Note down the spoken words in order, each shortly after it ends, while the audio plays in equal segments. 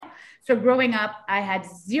So growing up, I had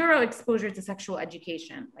zero exposure to sexual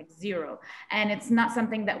education, like zero. And it's not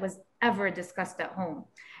something that was ever discussed at home.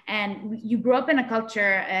 And you grow up in a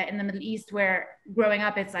culture in the Middle East where growing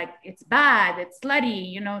up, it's like, it's bad, it's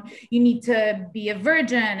slutty, you need to be a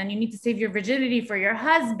virgin and you need to save your virginity for your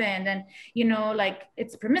husband. And, like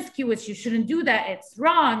it's promiscuous, you shouldn't do that, it's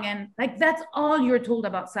wrong. And like, that's all you're told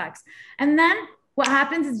about sex. And then what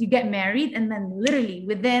happens is you get married, and then literally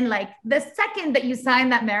within like the second that you sign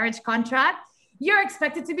that marriage contract, you're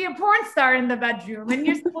expected to be a porn star in the bedroom, and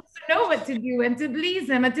you're supposed to know what to do and to please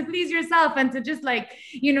him and to please yourself and to just like,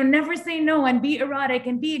 never say no and be erotic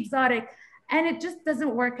and be exotic. And it just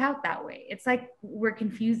doesn't work out that way. It's like we're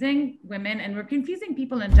confusing women and we're confusing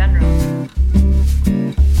people in general.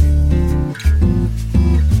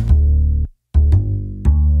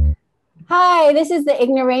 Hi, this is the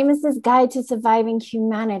Ignoramus's Guide to Surviving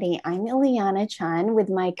Humanity. I'm Ileana Chan with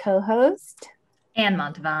my co-host Anne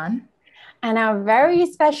Montalban. And our very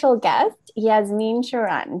special guest, Yasmeen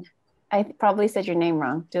Sharan. I probably said your name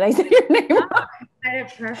wrong. Did I say your name wrong? I said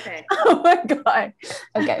it perfect. Oh my God.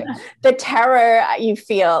 Okay. The terror you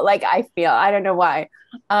feel, like I feel, I don't know why.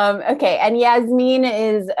 Okay. And Yasmeen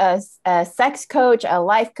is a sex coach, a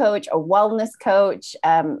life coach, a wellness coach,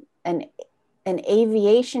 an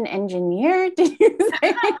aviation engineer, did you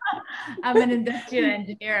say? I'm an industrial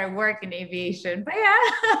engineer. I work in aviation, but yeah.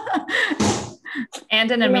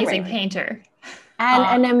 And an amazing painter.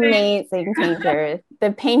 And an amazing painter.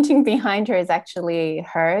 The painting behind her is actually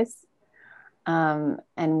hers. And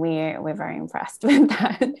we're very impressed with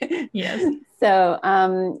that. Yes. So,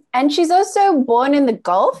 and she's also born in the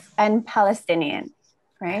Gulf and Palestinian,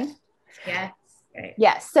 right? Yes. Right.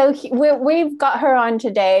 Yes. So we've got her on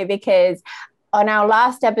today because on our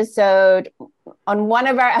last episode, on one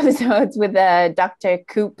of our episodes with Dr.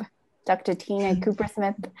 Tina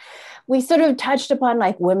Cooper-Smith, we sort of touched upon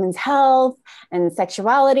like women's health and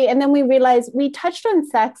sexuality. And then we realized we touched on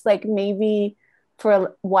sex like maybe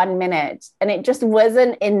for 1 minute, and it just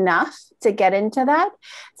wasn't enough to get into that.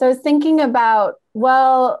 So I was thinking about,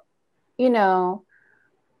 well,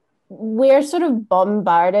 we're sort of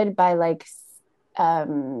bombarded by like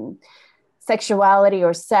sexuality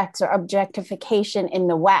or sex or objectification in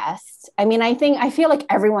the West. I mean, I feel like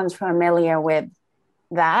everyone's familiar with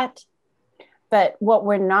that, but what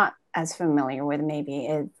we're not as familiar with maybe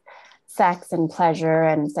is sex and pleasure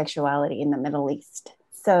and sexuality in the Middle East.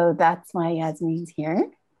 So that's why Yasmeen's here,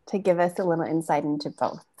 to give us a little insight into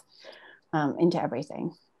both, into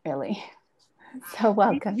everything, really. So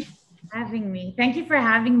welcome. Thank you for having me. Thank you for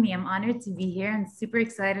having me. I'm honored to be here and super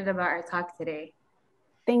excited about our talk today.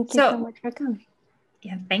 Thank you so much for coming.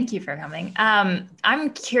 Yeah, thank you for coming.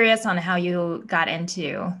 I'm curious on how you got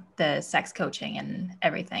into the sex coaching and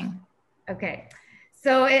everything. Okay.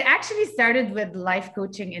 So it actually started with life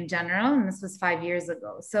coaching in general, and this was 5 years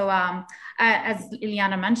ago. So as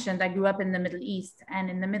Ileana mentioned, I grew up in the Middle East, and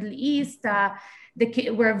in the Middle East,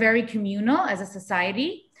 we're very communal as a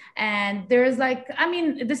society. And there's like, I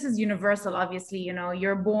mean, this is universal, obviously,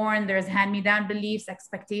 you're born, there's hand-me-down beliefs,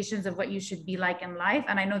 expectations of what you should be like in life.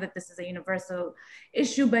 And I know that this is a universal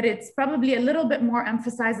issue, but it's probably a little bit more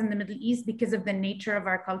emphasized in the Middle East because of the nature of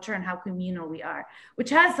our culture and how communal we are, which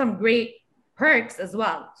has some great perks as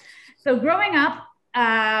well. So growing up,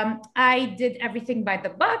 I did everything by the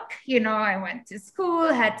book. I went to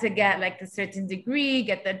school, had to get like a certain degree,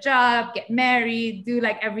 get the job, get married, do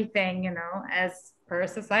like everything, as per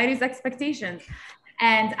society's expectations.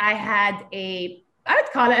 And I had I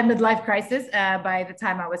would call it a midlife crisis by the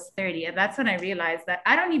time I was 30. And that's when I realized that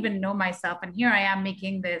I don't even know myself. And here I am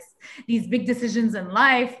making these big decisions in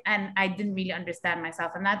life. And I didn't really understand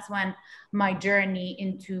myself. And that's when my journey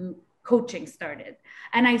into coaching started.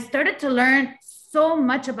 And I started to learn so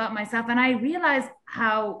much about myself. And I realized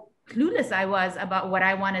how clueless I was about what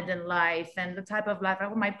I wanted in life and the type of life I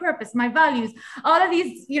want, my purpose, my values, all of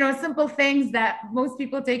these, simple things that most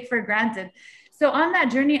people take for granted. So on that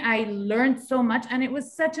journey, I learned so much, and it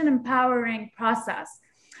was such an empowering process.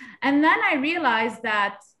 And then I realized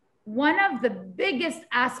that one of the biggest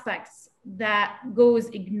aspects that goes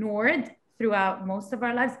ignored throughout most of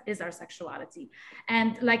our lives is our sexuality.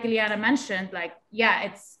 And like Ileana mentioned, like,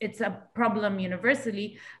 yeah, it's a problem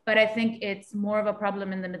universally, but I think it's more of a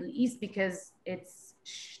problem in the Middle East because it's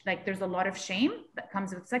like there's a lot of shame that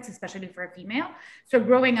comes with sex, especially for a female. So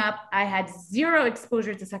growing up, I had zero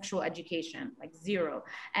exposure to sexual education, like zero.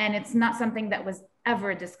 And it's not something that was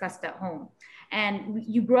ever discussed at home. And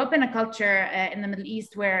you grew up in a culture in the Middle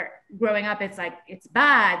East where growing up, it's like, it's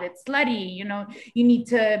bad, it's slutty, you know, you need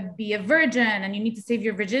to be a virgin and you need to save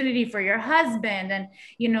your virginity for your husband. And,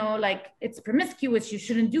 you know, like it's promiscuous, you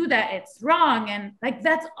shouldn't do that, it's wrong. And like,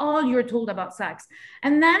 that's all you're told about sex.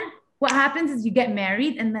 And then what happens is you get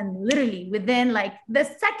married, and then literally within like the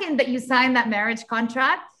second that you sign that marriage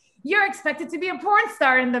contract, you're expected to be a porn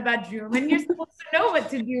star in the bedroom, and you're supposed to know what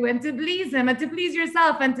to do and to please him and to please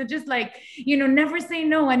yourself and to just like, you know, never say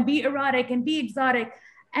no and be erotic and be exotic.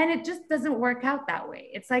 And it just doesn't work out that way.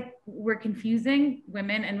 It's like we're confusing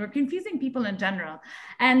women and we're confusing people in general.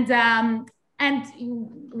 And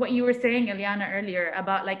what you were saying, Ileana, earlier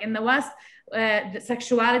about like in the West, the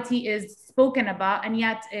sexuality is spoken about, and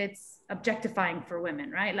yet it's objectifying for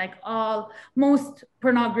women, right? Like most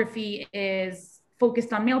pornography is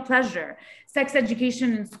focused on male pleasure. Sex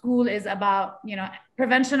education in school is about, you know,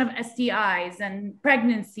 prevention of STIs and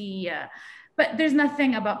pregnancy, but there's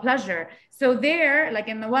nothing about pleasure. So there, like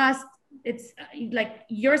in the West, it's like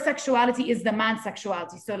your sexuality is the man's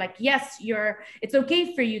sexuality. So like, yes, it's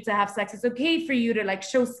okay for you to have sex. It's okay for you to like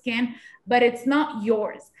show skin, but it's not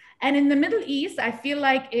yours. And in the Middle East, I feel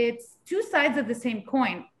like it's two sides of the same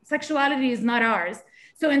coin. Sexuality is not ours.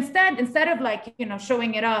 So instead of like, you know,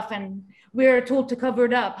 showing it off, and we're told to cover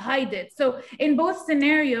it up, hide it. So in both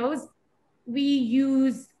scenarios, we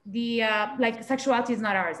use the like sexuality is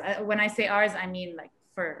not ours. When I say ours, I mean like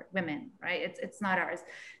for women, right? It's not ours.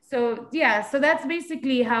 So yeah, so that's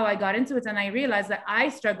basically how I got into it. And I realized that I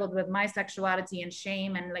struggled with my sexuality and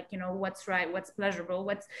shame and like, you know, what's right, what's pleasurable,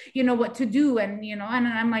 what's, you know, what to do. And, you know, and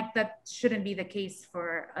I'm like, that shouldn't be the case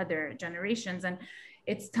for other generations. And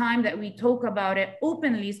it's time that we talk about it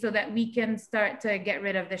openly so that we can start to get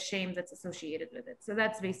rid of the shame that's associated with it. So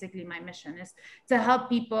that's basically my mission, is to help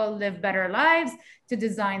people live better lives, to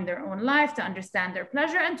design their own life, to understand their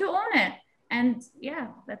pleasure and to own it. And yeah,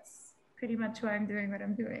 that's pretty much why I'm doing what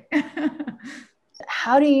I'm doing.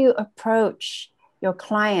 How do you approach your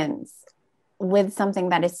clients with something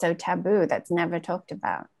that is so taboo, that's never talked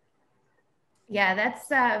about? Yeah, that's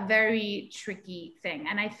a very tricky thing.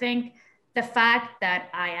 And I think the fact that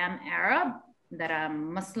I am Arab, that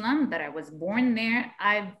I'm Muslim, that I was born there,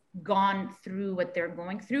 I've gone through what they're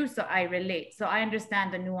going through. So I relate. So I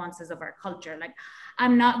understand the nuances of our culture. Like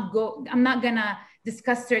I'm not gonna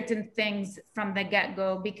discuss certain things from the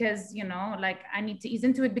get-go because, you know, like I need to ease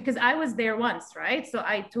into it because I was there once, right? So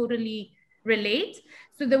I totally relate.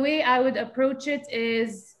 So the way I would approach it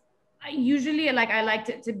is usually like I like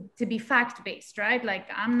to be fact-based, right? Like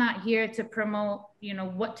I'm not here to promote, you know,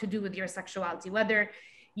 what to do with your sexuality, whether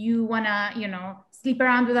you want to, you know, sleep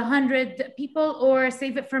around with 100 people or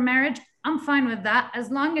save it for marriage. I'm fine with that, as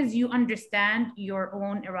long as you understand your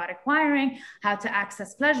own erotic wiring, how to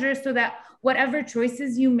access pleasure, so that whatever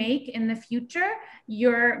choices you make in the future,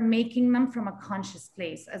 you're making them from a conscious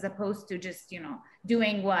place, as opposed to just, you know,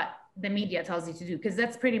 doing what the media tells you to do, because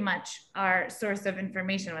that's pretty much our source of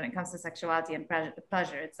information when it comes to sexuality and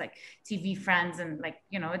pleasure. It's like TV Friends, and like,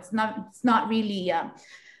 you know, it's not really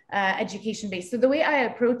education based. So the way I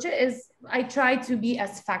approach it is I try to be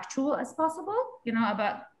as factual as possible, you know,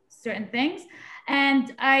 about certain things.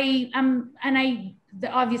 And obviously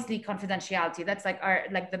confidentiality, that's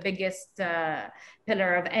like the biggest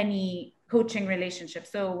pillar of any coaching relationship.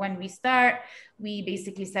 So when we start, we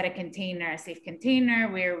basically set a safe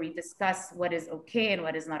container where we discuss what is okay and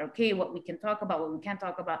what is not okay, what we can talk about, what we can't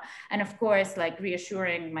talk about. And of course, like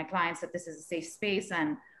reassuring my clients that this is a safe space,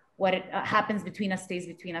 and what happens between us stays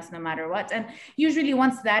between us no matter what. And usually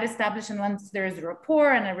once that established and once there's a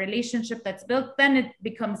rapport and a relationship that's built, then it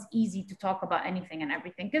becomes easy to talk about anything and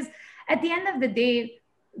everything. Because at the end of the day,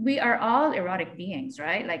 we are all erotic beings,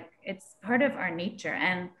 right? Like it's part of our nature.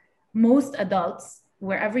 And most adults,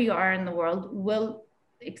 wherever you are in the world, will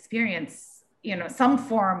experience, you know, some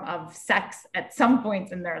form of sex at some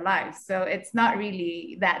point in their lives. So it's not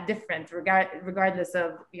really that different regardless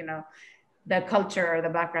of, you know, the culture or the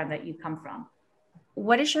background that you come from.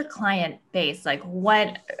 What is your client base like?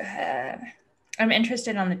 What I'm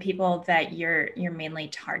interested on the people that you're mainly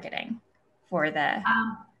targeting for the.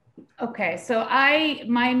 Okay, so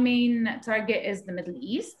my main target is the Middle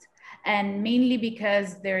East, and mainly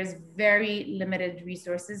because there's very limited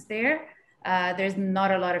resources there. There's not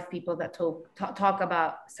a lot of people that talk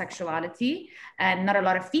about sexuality, and not a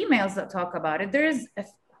lot of females that talk about it. There's a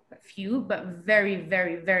few, but very,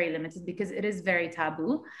 very, very limited, because it is very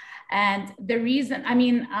taboo. And the reason, I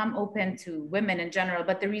mean, I'm open to women in general,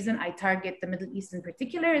 but the reason I target the Middle East in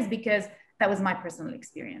particular is because that was my personal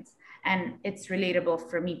experience, and it's relatable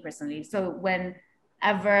for me personally. So when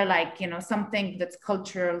ever like, something that's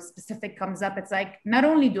cultural specific comes up, it's like, not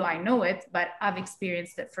only do I know it, but I've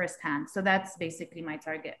experienced it firsthand. So that's basically my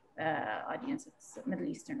target audience. It's Middle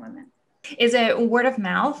Eastern women. Is it word of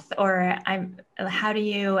mouth, or how do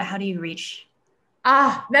you reach?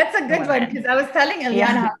 That's a good one, because I was telling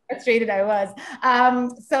Ileana how frustrated I was.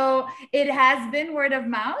 So it has been word of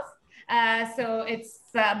mouth. So it's,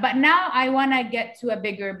 but now I want to get to a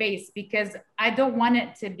bigger base, because I don't want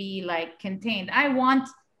it to be like contained. I want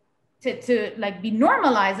to like be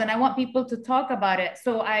normalized, and I want people to talk about it.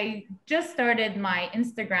 So I just started my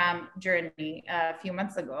Instagram journey a few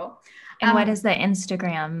months ago. And what is the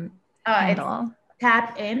Instagram handle?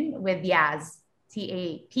 Tap in with Yaz.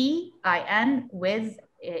 TAPIN with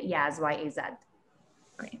Yaz, YAZ.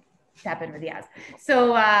 Great. Tap in with Yaz.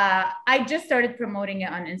 So I just started promoting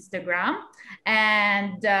it on Instagram.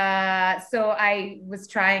 And so I was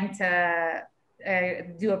trying to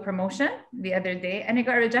do a promotion the other day, and it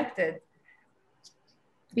got rejected.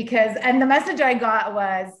 And the message I got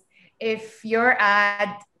was, if your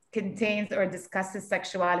ad contains or discusses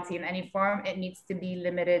sexuality in any form, it needs to be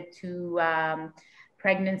limited to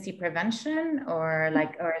pregnancy prevention or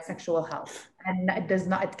sexual health, and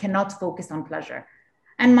it cannot focus on pleasure.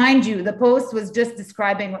 And mind you, the post was just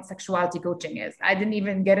describing what sexuality coaching is. I didn't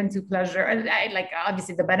even get into pleasure.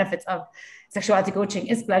 Obviously the benefits of sexuality coaching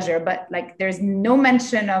is pleasure, but like there's no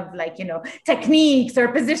mention of techniques or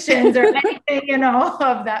positions or anything,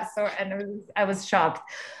 of that sort. And I was shocked,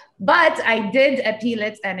 but I did appeal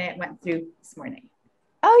it, and it went through this morning.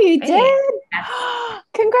 Oh, you did? Yes.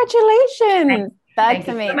 Congratulations. That's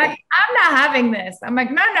amazing. I'm not having this. I'm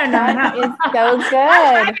like, no. It's so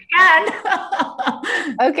good.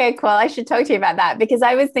 Okay, cool. I should talk to you about that, because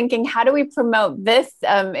I was thinking, how do we promote this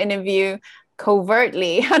interview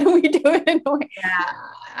covertly? How do we do it in a way? Yeah,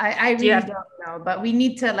 I really don't know, but we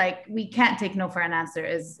need to we can't take no for an answer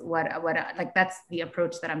is what that's the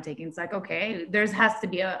approach that I'm taking. It's like, okay, there has to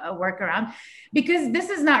be a workaround, because this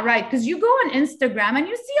is not right. Because you go on Instagram and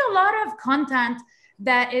you see a lot of content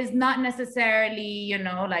that is not necessarily,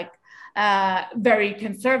 very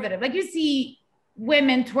conservative. Like you see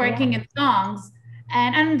women twerking in songs,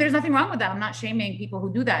 and there's nothing wrong with that. I'm not shaming people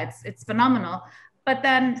who do that. It's phenomenal. But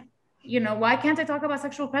then, why can't I talk about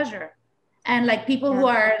sexual pleasure? And people who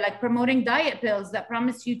are promoting diet pills that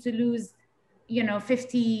promise you to lose,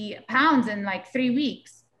 50 pounds in 3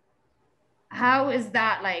 weeks. How is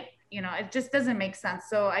that it just doesn't make sense.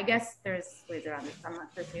 So I guess there's ways around this. I'm not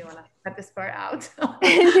sure if you want to cut this part out.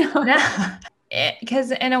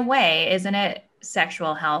 Because in a way, isn't it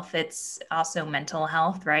sexual health? It's also mental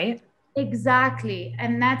health, right? Exactly.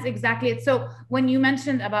 And that's exactly it. So when you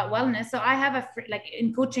mentioned about wellness, so I have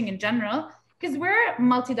in coaching in general, because we're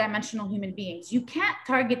multidimensional human beings. You can't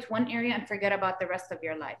target one area and forget about the rest of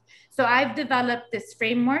your life. So I've developed this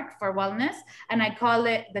framework for wellness, and I call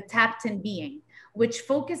it the tapped in being, which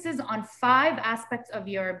focuses on 5 aspects of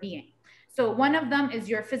your being. So one of them is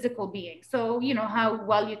your physical being. So, how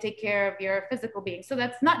well you take care of your physical being. So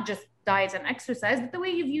that's not just diet and exercise, but the way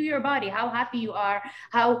you view your body, how happy you are,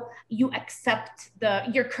 how you accept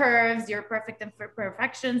your curves, your perfect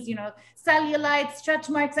imperfections, cellulite, stretch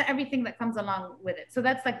marks, and everything that comes along with it. So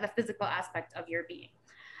that's the physical aspect of your being.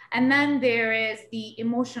 And then there is the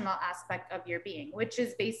emotional aspect of your being, which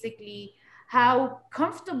is basically how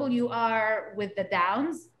comfortable you are with the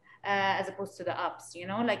downs as opposed to the ups,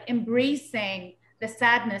 embracing the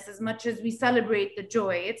sadness as much as we celebrate the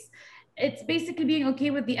joy. It's basically being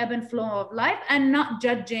okay with the ebb and flow of life, and not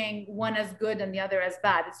judging one as good and the other as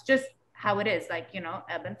bad. It's just how it is,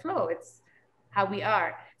 ebb and flow. It's how we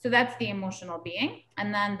are. So that's the emotional being.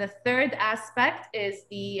 And then the third aspect is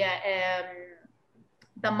the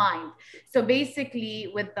mind. So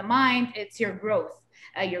basically with the mind, it's your growth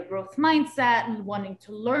mindset, wanting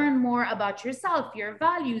to learn more about yourself, your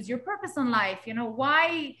values, your purpose in life,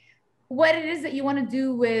 what it is that you want to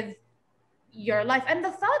do with your life, and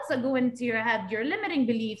the thoughts that go into your head, your limiting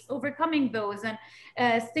beliefs, overcoming those, and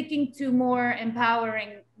sticking to more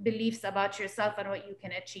empowering beliefs about yourself and what you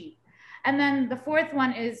can achieve. And then the fourth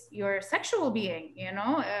one is your sexual being.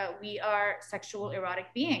 We are sexual erotic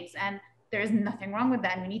beings, and there is nothing wrong with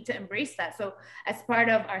that, and we need to embrace that. So as part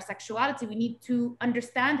of our sexuality, we need to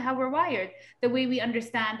understand how we're wired, the way we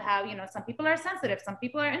understand how, some people are sensitive, some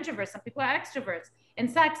people are introverts, some people are extroverts. In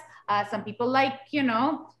sex, some people like,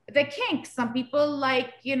 the kinks, some people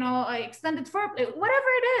like, extended foreplay, whatever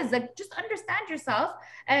it is. Just understand yourself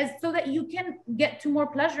so that you can get to more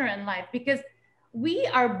pleasure in life, because we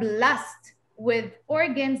are blessed with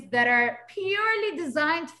organs that are purely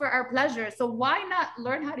designed for our pleasure. So why not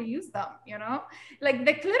learn how to use them?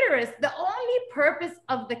 The clitoris, the only purpose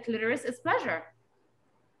of the clitoris is pleasure.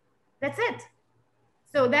 That's it.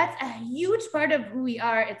 So that's a huge part of who we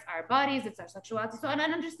are. It's our bodies, it's our sexuality. So, and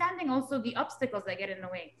understanding also the obstacles that get in the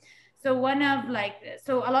way. So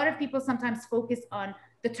so a lot of people sometimes focus on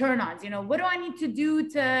the turn-ons. What do I need to do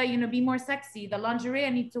to, be more sexy? The lingerie I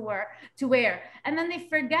need to wear. And then they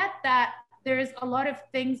forget that there's a lot of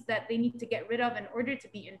things that they need to get rid of in order to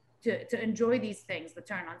be to enjoy these things, the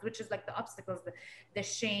turn-ons, which is like the obstacles, the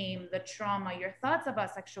shame, the trauma, your thoughts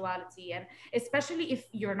about sexuality. And especially if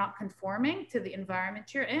you're not conforming to the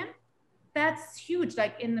environment you're in, that's huge.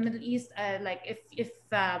 Like in the Middle East, like if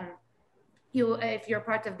you're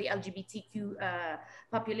part of the LGBTQ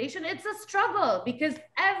population, it's a struggle because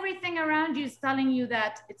everything around you is telling you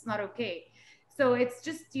that it's not okay. So it's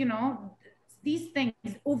just, these things,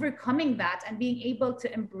 overcoming that and being able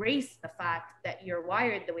to embrace the fact that you're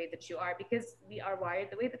wired the way that you are, because we are wired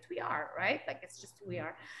the way that we are, right? Like it's just who we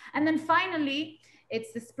are. And then finally,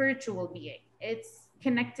 it's the spiritual being. It's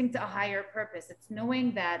connecting to a higher purpose. It's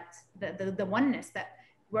knowing that the oneness, that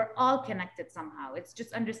we're all connected somehow. It's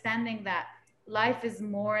just understanding that life is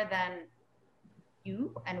more than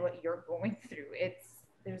you and what you're going through.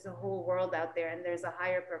 There's a whole world out there, and there's a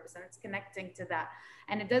higher purpose, and it's connecting to that.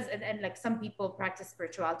 And it does, and like some people practice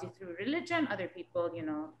spirituality through religion, other people,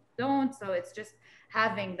 don't. So it's just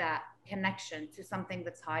having that connection to something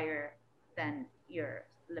that's higher than your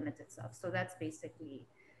limited self. So that's basically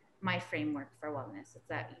my framework for wellness. It's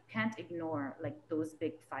that you can't ignore like those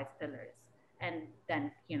big 5 pillars, and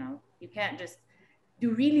then you can't just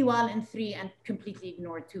do really well in 3 and completely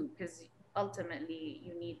ignore 2, because ultimately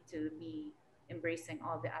you need to be embracing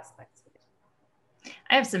all the aspects of it.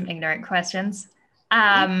 I have some ignorant questions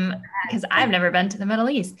because I've never been to the Middle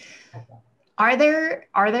East. Are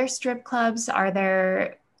there strip clubs? Are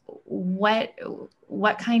there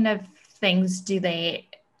what kind of things do they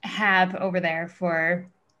have over there for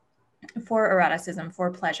eroticism, for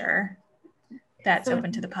pleasure, that's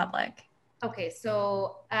open to the public? Okay,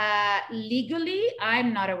 so legally,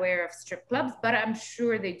 I'm not aware of strip clubs, but I'm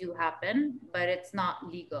sure they do happen, but it's not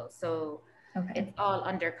legal. So it's all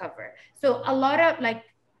undercover. So a lot of like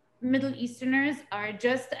Middle Easterners are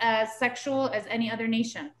just as sexual as any other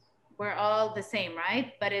nation. We're all the same,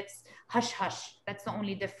 right? But it's hush hush. That's the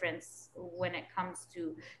only difference when it comes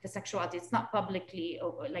to the sexuality. It's not publicly,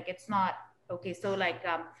 like it's not, okay. So like,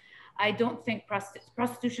 I don't think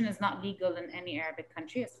prostitution is not legal in any Arabic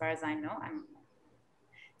country, as far as I know.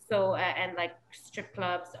 And like strip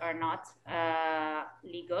clubs are not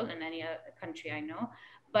legal in any country I know.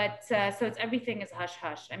 But so everything is hush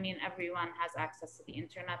hush. I mean, everyone has access to the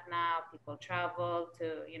internet now. People travel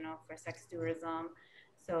to, for sex tourism.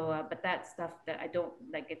 So, but that stuff that I don't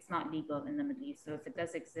like, it's not legal in the Middle East. So if it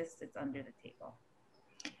does exist, it's under the table.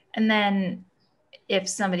 And then if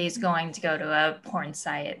somebody's going to go to a porn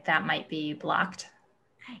site, that might be blocked?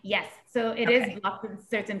 Yes. So it is blocked in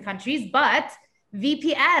certain countries, but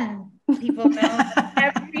VPN, people know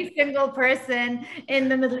every single person in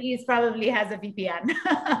the Middle East probably has a VPN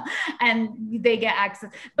and they get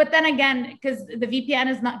access. But then again, because the VPN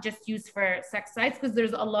is not just used for sex sites, because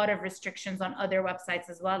there's a lot of restrictions on other websites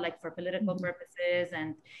as well, like for political purposes,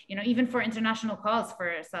 and even for international calls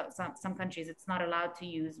for some countries, it's not allowed to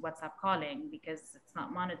use WhatsApp calling because it's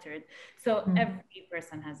not monitored. So every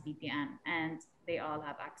person has VPN and they all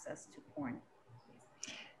have access to porn.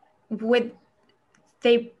 Would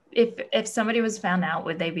they, if somebody was found out,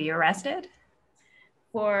 would they be arrested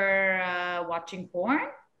for watching porn?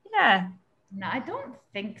 Yeah. No, I don't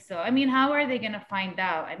think so. I mean, how are they going to find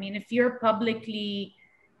out? I mean, if you're publicly,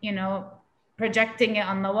 projecting it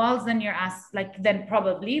on the walls, then you're asked, then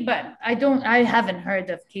probably, but I haven't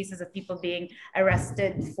heard of cases of people being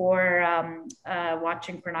arrested for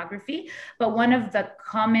watching pornography. But one of the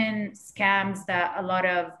common scams that a lot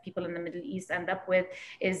of people in the Middle East end up with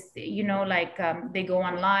is, they go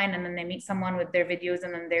online and then they meet someone with their videos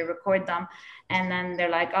and then they record them. And then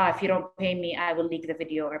they're like, if you don't pay me, I will leak the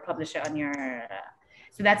video or publish it on your...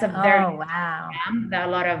 So that's a very scam that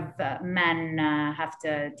a lot of men have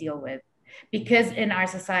to deal with. Because in our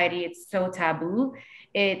society, it's so taboo.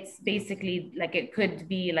 It's basically like it could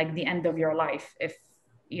be like the end of your life if,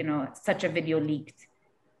 such a video leaked.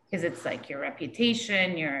 Because it's like your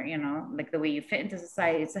reputation, your, like the way you fit into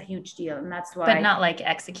society. It's a huge deal. And that's why. But not like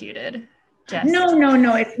executed. Just...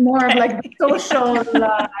 No. It's more of like the social,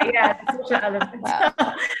 the social element.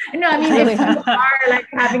 No, I mean, if you are like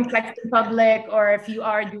having sex in public, or if you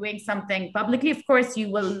are doing something publicly, of course you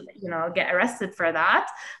will, get arrested for that.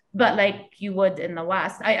 But like you would in the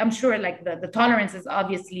West, I'm sure like the tolerance is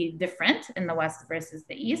obviously different in the West versus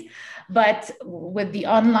the East. But with the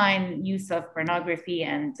online use of pornography,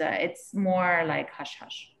 and it's more like hush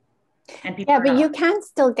hush. and people Yeah, are but not. you can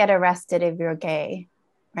still get arrested if you're gay,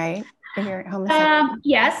 right? If you're homosexual.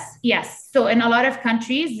 Yes. So in a lot of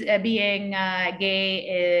countries, being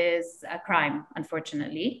gay is a crime,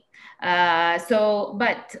 unfortunately.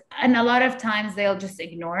 But and a lot of times they'll just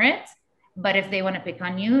ignore it. But if they want to pick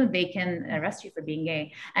on you, they can arrest you for being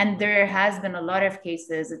gay. And there has been a lot of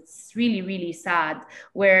cases. It's really, really sad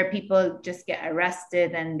where people just get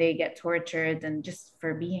arrested and they get tortured and just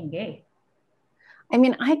for being gay. I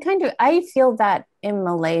mean, I feel that in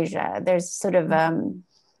Malaysia, there's sort of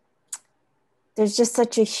there's just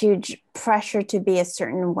such a huge pressure to be a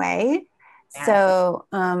certain way. Yeah. So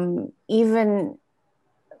even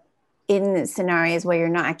in scenarios where you're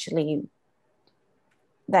not actually,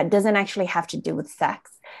 that doesn't actually have to do with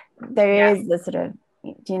sex, there is this sort of,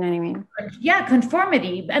 do you know what I mean? Yeah,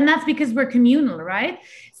 conformity. And that's because we're communal, right?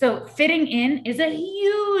 So fitting in is a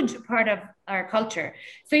huge part of our culture.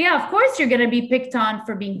 So yeah, of course you're going to be picked on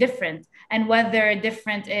for being different. And whether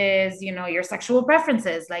different is, your sexual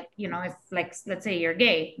preferences, like, if like, let's say you're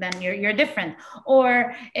gay, then you're different.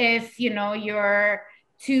 Or if, you're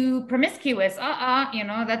too promiscuous,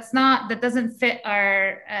 that doesn't fit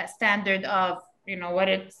our standard of,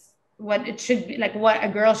 what it should be, like what a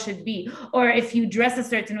girl should be. Or if you dress a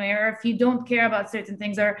certain way, or if you don't care about certain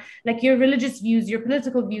things, or like your religious views, your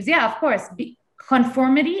political views. Yeah, of course,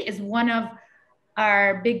 conformity is one of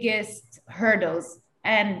our biggest hurdles.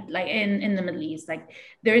 And like in the Middle East, like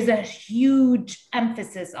there's a huge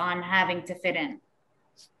emphasis on having to fit in,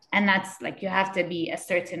 and that's like you have to be a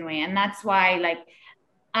certain way. And that's why like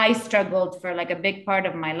I struggled for like a big part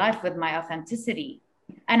of my life with my authenticity.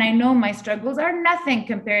 And I know my struggles are nothing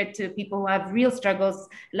compared to people who have real struggles,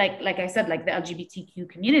 like I said, like the LGBTQ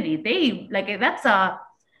community. They like that's a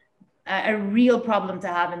real problem to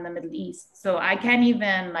have in the Middle East. So I can't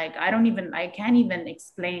even I can't even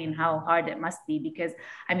explain how hard it must be, because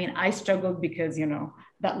I mean I struggled because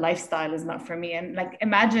that lifestyle is not for me. And like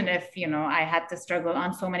imagine if I had to struggle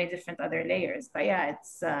on so many different other layers. But yeah,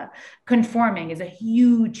 it's conforming is a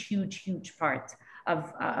huge part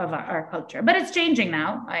of our culture. But it's changing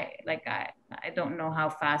now. I don't know how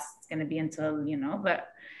fast it's going to be until but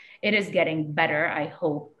it is getting better, I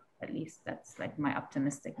hope. At least that's like my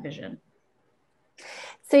optimistic vision.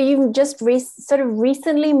 So you've just sort of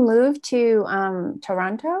recently moved to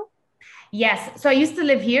Toronto? Yes. So I used to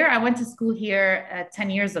live here. I went to school here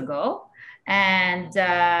 10 years ago, and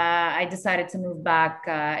I decided to move back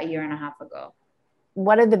a year and a half ago.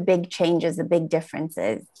 What are the big changes, the big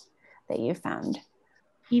differences that you found?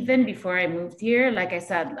 Even before I moved here, like I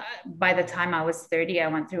said, by the time I was 30, I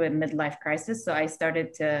went through a midlife crisis. So I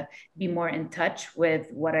started to be more in touch with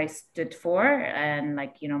what I stood for and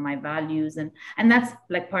like, my values. And that's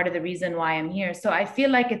like part of the reason why I'm here. So I feel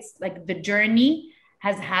like it's like the journey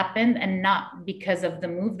has happened and not because of the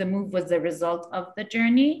move. The move was the result of the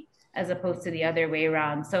journey as opposed to the other way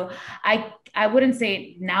around. So I wouldn't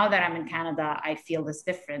say now that I'm in Canada, I feel this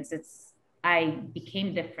difference. I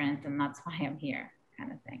became different, and that's why I'm here.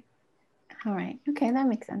 Kind of thing. All right. Okay, that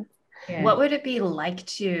makes sense. Yeah. What would it be like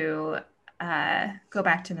to go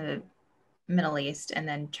back to the Middle East and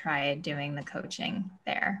then try doing the coaching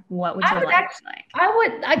there? What would your life be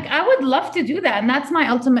like? I would love to do that. And that's my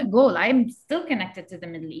ultimate goal. I'm still connected to the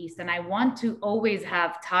Middle East, and I want to always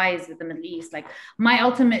have ties with the Middle East. Like my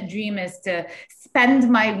ultimate dream is to spend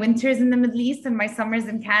my winters in the Middle East and my summers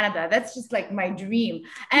in Canada. That's just like my dream.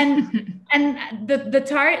 And and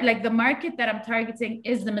the market that I'm targeting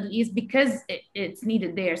is the Middle East because it's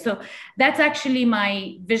needed there. So that's actually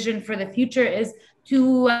my vision for the future, is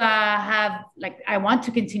to have, like, I want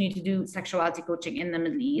to continue to do sexuality coaching in the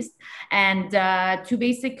Middle East, and to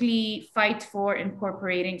basically fight for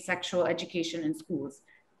incorporating sexual education in schools.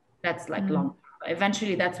 That's like long.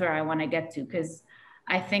 Eventually, that's where I want to get to, because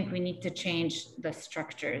I think we need to change the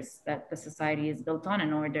structures that the society is built on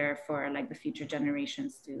in order for like the future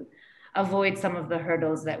generations to avoid some of the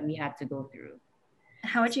hurdles that we had to go through.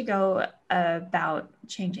 How would you go about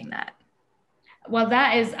changing that? Well,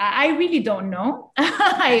 I really don't know.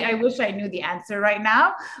 I wish I knew the answer right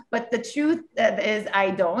now, but the truth is I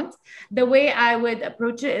don't. The way I would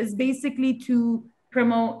approach it is basically to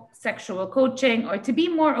promote sexual coaching, or to be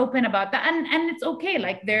more open about that. And it's okay.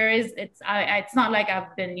 Like it's not like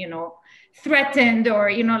I've been, threatened,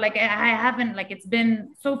 or, like I haven't, like it's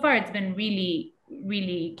been, so far it's been really,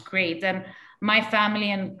 really great. And my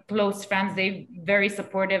family and close friends, they very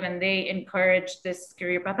supportive, and they encourage this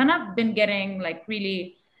career path. And I've been getting like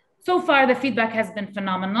really, so far the feedback has been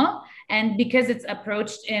phenomenal. And because it's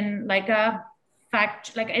approached in like a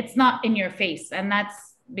fact, like it's not in your face. And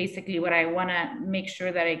that's basically what I want to make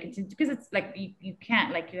sure that I continue, because it's like you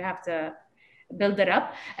can't, like you have to, build it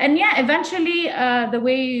up. And yeah, eventually the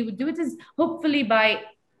way we do it is hopefully by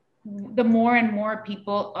the more and more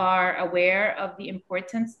people are aware of the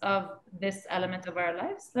importance of this element of our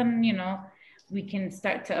lives, then, we can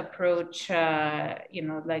start to approach,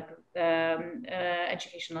 like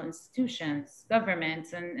educational institutions,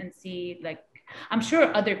 governments, and see, like, I'm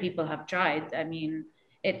sure other people have tried. I mean,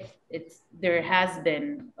 there has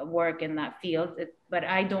been work in that field, but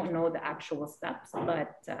I don't know the actual steps.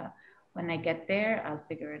 But when I get there, I'll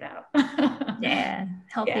figure it out. Yeah,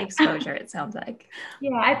 healthy exposure, it sounds like.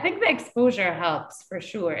 Yeah, I think the exposure helps for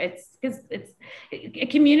sure. It's because a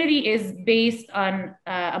community is based on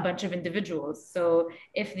a bunch of individuals. So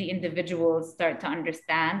if the individuals start to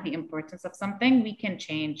understand the importance of something, we can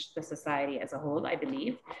change the society as a whole, I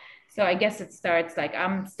believe. So I guess it starts like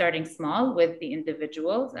I'm starting small with the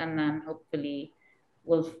individuals, and then hopefully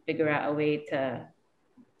we'll figure out a way to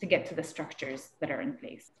get to the structures that are in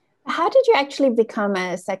place. How did you actually become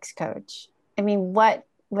a sex coach? I mean, what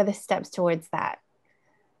were the steps towards that?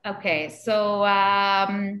 Okay, so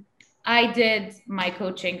I did my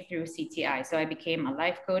coaching through CTI. So I became a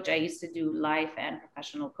life coach. I used to do life and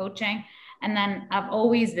professional coaching. And then I've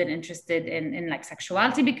always been interested in like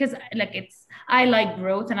sexuality, because like I like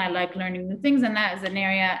growth and I like learning new things. And that is an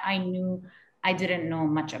area I knew I didn't know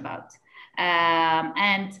much about.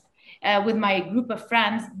 And with my group of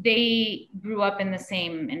friends, they grew up in the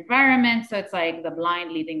same environment. So it's like the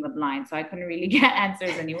blind leading the blind. So I couldn't really get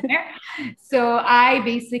answers anywhere. So I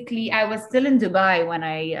was still in Dubai when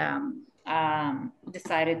I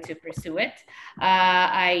decided to pursue it.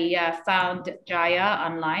 I found Jaya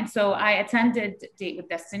online. So I attended Date with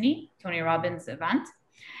Destiny, Tony Robbins' event.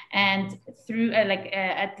 And through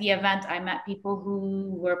at the event, I met people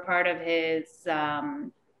who were part of his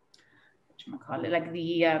like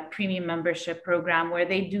the premium membership program, where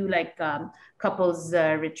they do like couples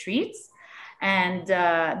retreats. And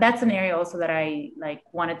that's an area also that I like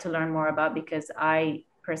wanted to learn more about, because I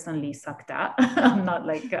personally sucked at. I'm not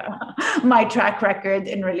like my track record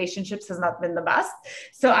in relationships has not been the best.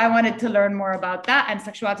 So I wanted to learn more about that, and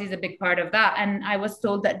sexuality is a big part of that. And I was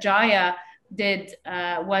told that Jaya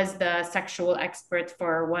was the sexual expert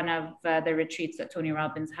for one of the retreats that Tony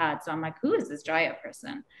Robbins had. So I'm like, who is this Jaya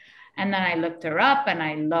person? And then I looked her up and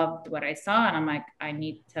I loved what I saw. And I'm like, I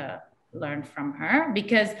need to learn from her,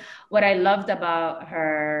 because what I loved about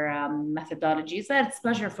her methodology is that it's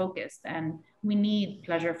pleasure focused, and we need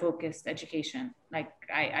pleasure focused education. Like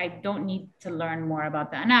I don't need to learn more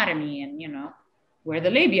about the anatomy and, where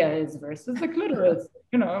the labia is versus the clitoris,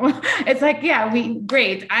 it's like, yeah,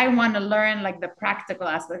 great. I want to learn like the practical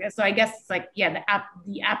aspect. So I guess it's like, yeah,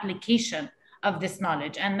 the application of this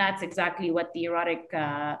knowledge. And that's exactly what the erotic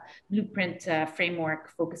blueprint framework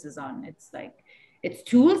focuses on. It's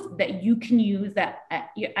tools that you can use, that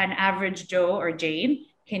an average Joe or Jane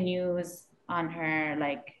can use on her.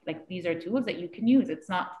 Like these are tools that you can use. It's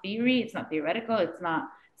not theory, it's not theoretical, it's not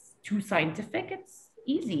too scientific, it's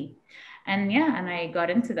easy. And yeah, and I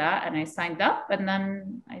got into that and I signed up, and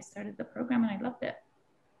then I started the program and I loved it.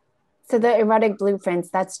 So the erotic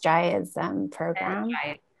blueprints, that's Jaya's program.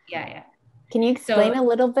 Yeah. Can you explain a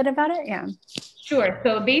little bit about it? Yeah. Sure.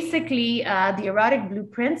 So basically, the erotic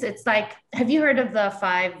blueprints, it's like, have you heard of the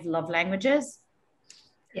 5 love languages?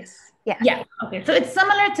 Yes. Yeah. Okay. So it's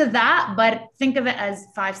similar to that, but think of it as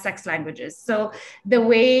 5 sex languages. So the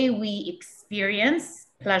way we experience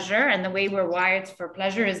pleasure and the way we're wired for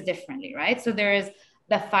pleasure is differently, right? So there is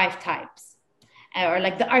the 5 types, or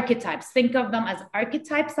like the archetypes. Think of them as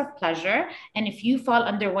archetypes of pleasure. And if you fall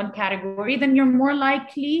under one category, then you're more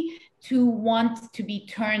likely to want to be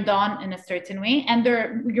turned on in a certain way, and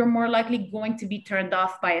you're more likely going to be turned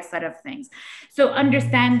off by a set of things. So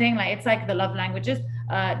understanding, like, it's like the love languages.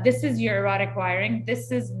 This is your erotic wiring.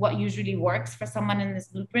 This is what usually works for someone in this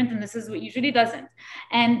blueprint, and this is what usually doesn't.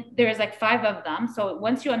 And there's like 5 of them. So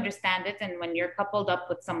once you understand it, and when you're coupled up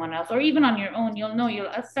with someone else, or even on your own, you'll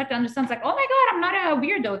start to understand. It's like, oh my God, I'm not a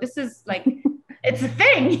weirdo. This is like, it's a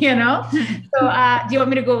thing, So do you want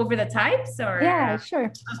me to go over the types, or? Yeah,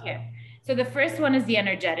 sure. Okay. So the first one is the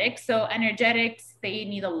energetic. So energetics, they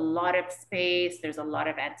need a lot of space. There's a lot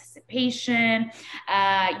of anticipation.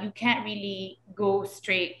 You can't really go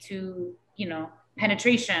straight to,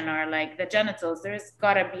 penetration or like the genitals. There's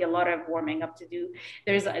got to be a lot of warming up to do.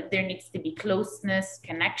 There needs to be closeness,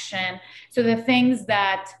 connection. So the things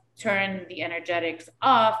that turn the energetics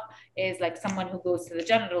off is like someone who goes to the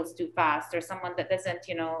genitals too fast, or someone that doesn't,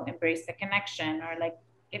 embrace the connection, or like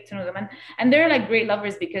get to know them. And they're like great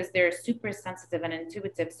lovers because they're super sensitive and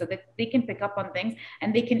intuitive, so that they can pick up on things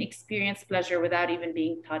and they can experience pleasure without even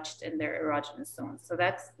being touched in their erogenous zones. So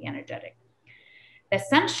that's the energetic. The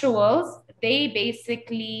sensuals, they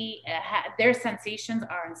basically their sensations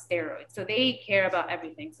are on steroids. So they care about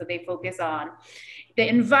everything. So they focus on the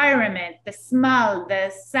environment, the smell, the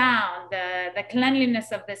sound, the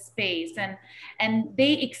cleanliness of the space, and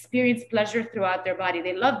they experience pleasure throughout their body.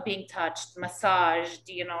 They love being touched, massaged,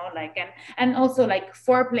 you know, like, and also like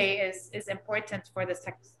foreplay is important for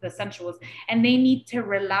the sensuals, and they need to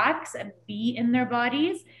relax and be in their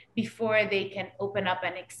bodies before they can open up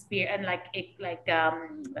and experience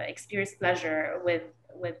and experience pleasure with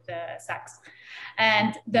sex.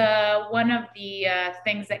 And the one of the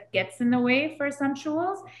things that gets in the way for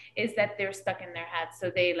sensuals is that they're stuck in their head.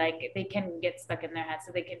 So they can get stuck in their head.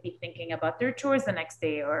 So they can be thinking about their chores the next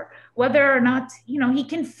day, or whether or not, you know, he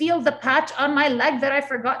can feel the patch on my leg that I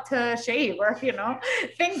forgot to shave, or, you know,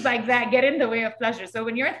 things like that get in the way of pleasure. So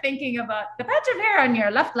when you're thinking about the patch of hair on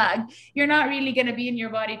your left leg, you're not really going to be in your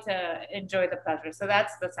body to enjoy the pleasure. So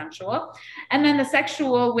that's the sensual. And then the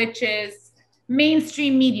sexual, which is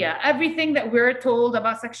mainstream media. Everything that we're told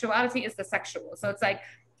about sexuality is the sexual. So it's like,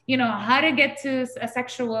 you know, how to get to a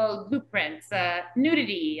sexual blueprint,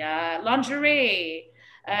 nudity, lingerie,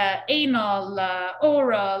 anal,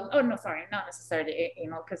 oral. Oh, no, sorry, not necessarily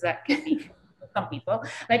anal, because that can be some people.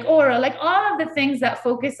 Like oral, like all of the things that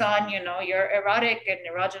focus on, you know, your erotic and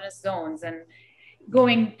erogenous zones, and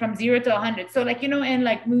going from 0 to 100. So like, you know, in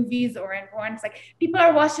like movies or in porn, it's like people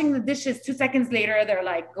are washing the dishes, 2 seconds later they're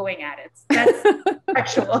like going at it. That's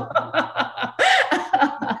sexual.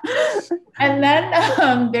 And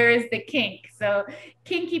then there is the kink. So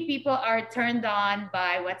kinky people are turned on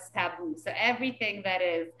by what's taboo. So everything that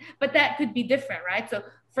is, but that could be different, right? So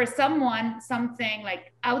for someone, something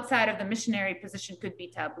like outside of the missionary position could be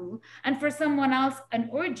taboo. And for someone else, an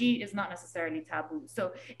orgy is not necessarily taboo.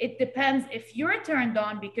 So it depends. If you're turned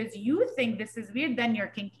on because you think this is weird, then you're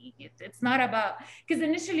kinky. It's not about, because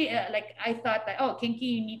initially, like I thought that, oh, kinky,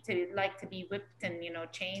 you need to like to be whipped and, you know,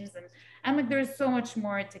 chains. And I'm like, there's so much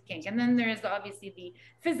more to kink. And then there's obviously the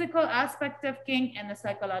physical aspect of kink and the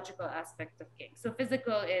psychological aspect of kink. So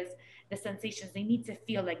physical is the sensations. They need to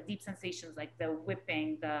feel like deep sensations, like the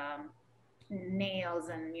whipping, the nails,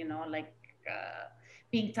 and, you know, like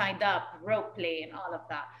being tied up, rope play, and all of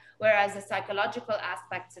that. Whereas the psychological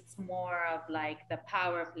aspects, it's more of like the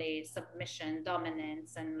power play, submission,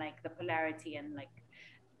 dominance, and like the polarity, and like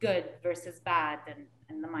good versus bad,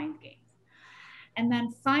 and the mind games. And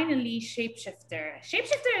then finally, shapeshifter.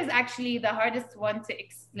 Shapeshifter is actually the hardest one to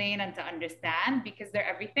explain and to understand, because they're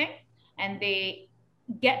everything, and they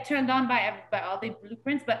get turned on by all the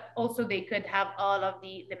blueprints, but also they could have all of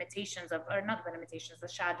the limitations of, or not the limitations, the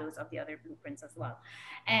shadows of the other blueprints as well.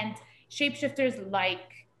 And shapeshifters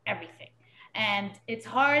like everything. And it's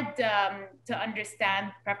hard to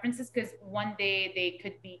understand preferences, because one day they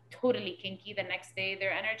could be totally kinky, the next day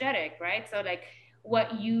they're energetic, right? So like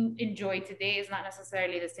what you enjoy today is not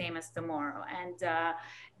necessarily the same as tomorrow. And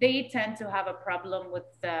they tend to have a problem with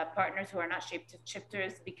partners who are not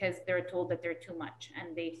shapeshifters, because they're told that they're too much,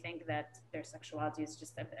 and they think that their sexuality is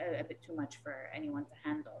just a bit too much for anyone to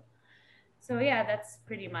handle. So yeah, that's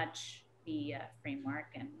pretty much the framework,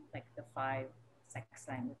 and like the 5 sex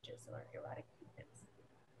languages or erotic methods.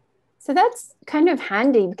 So that's kind of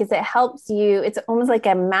handy, because it helps you. It's almost like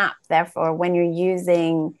a map, therefore, when you're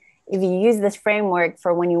using, if you use this framework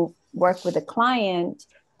for when you work with a client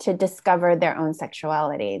to discover their own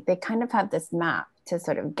sexuality, they kind of have this map to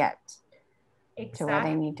sort of get to where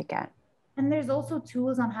they need to get. And there's also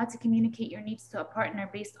tools on how to communicate your needs to a partner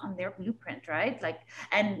based on their blueprint, right? Like,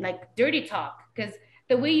 and like dirty talk, because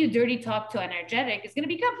the way you dirty talk to an energetic is going to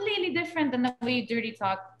be completely different than the way you dirty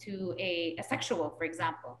talk to a sexual, for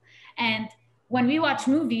example. And when we watch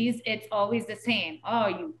movies, it's always the same. Oh,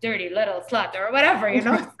 you dirty little slut, or whatever, you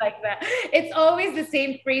know, it's like that. It's always the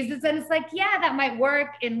same phrases. And it's like, yeah, that might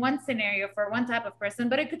work in one scenario for one type of person,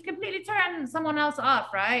 but it could completely turn someone else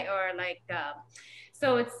off, right? Or like,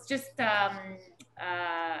 so it's just,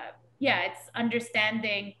 yeah, it's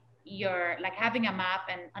understanding your, like having a map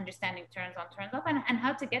and understanding turns on, turns off, and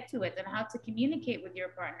how to get to it, and how to communicate with your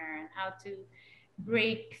partner, and how to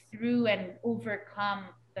break through and overcome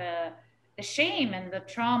the shame and the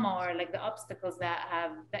trauma, or like the obstacles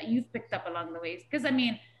that you've picked up along the ways. Because I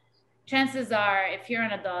mean, chances are, if you're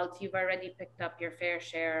an adult, you've already picked up your fair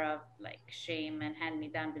share of like shame and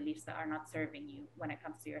hand-me-down beliefs that are not serving you when it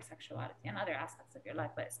comes to your sexuality and other aspects of your life,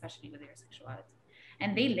 but especially with your sexuality.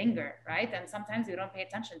 And they linger, right? And sometimes we don't pay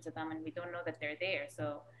attention to them, and we don't know that they're there.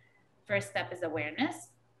 So first step is awareness.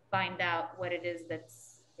 Find out what it is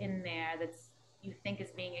that's in there that's you think is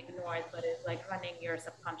being ignored, but is like running your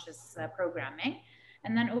subconscious programming.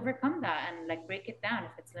 And then overcome that, and like break it down.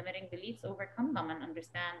 If it's limiting beliefs, overcome them, and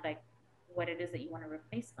understand like what it is that you want to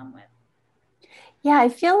replace them with. Yeah, I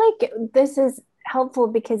feel like this is helpful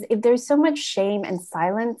because if there's so much shame and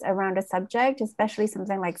silence around a subject, especially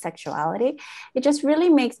something like sexuality, it just really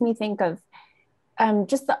makes me think of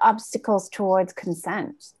just the obstacles towards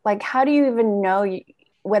consent. Like, how do you even know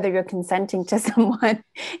whether you're consenting to someone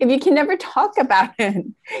if you can never talk about it,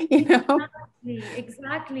 you know?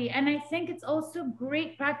 Exactly. And I think it's also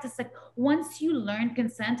great practice. Like once you learn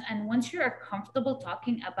consent and once you're comfortable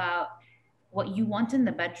talking about what you want in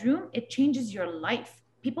the bedroom, it changes your life.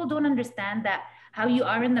 People don't understand that how you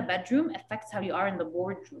are in the bedroom affects how you are in the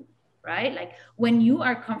boardroom, right? Like when you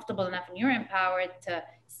are comfortable enough and you're empowered to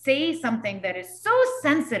say something that is so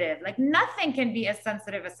sensitive, like nothing can be as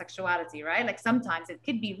sensitive as sexuality, right? Like sometimes it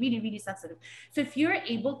could be really, really sensitive. So if you're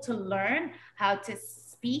able to learn how to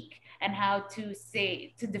speak and how to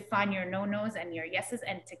say, to define your no-nos and your yeses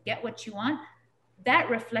and to get what you want, that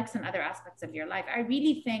reflects in other aspects of your life. I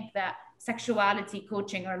really think that sexuality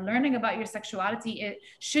coaching or learning about your sexuality, it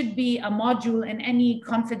should be a module in any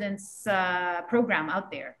confidence program out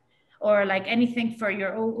there, or like anything for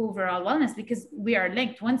your overall wellness, because we are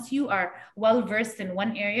linked. Once you are well versed in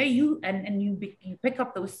one area, you pick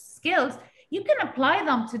up those skills, you can apply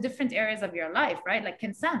them to different areas of your life, right? Like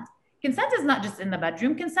consent is not just in the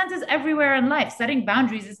bedroom. Consent is everywhere in life. Setting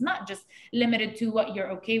boundaries is not just limited to what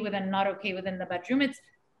you're okay with and not okay with in the bedroom. It's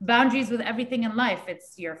boundaries with everything in life.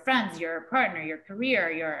 It's your friends, your partner, your career,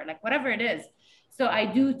 your like whatever it is. So I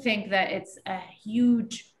do think that it's a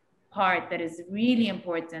huge part that is really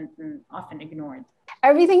important and often ignored.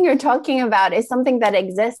 Everything you're talking about is something that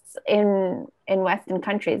exists in Western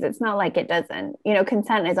countries. It's not like it doesn't. You know,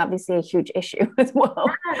 consent is obviously a huge issue as well.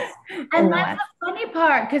 Yes. And that's the funny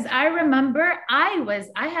part, because I remember I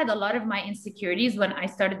had a lot of my insecurities when I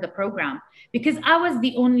started the program, because I was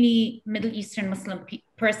the only Middle Eastern Muslim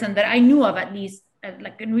person that I knew of, at least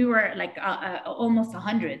like, and we were like almost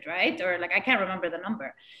 100, right? Or like, I can't remember the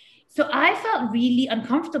number. So I felt really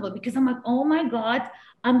uncomfortable because I'm like, oh my God,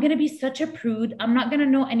 I'm going to be such a prude. I'm not going to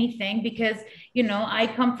know anything because, you know, I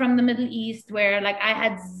come from the Middle East where like I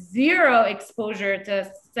had zero exposure to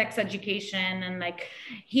sex education. And like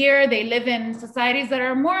here they live in societies that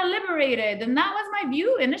are more liberated. And that was my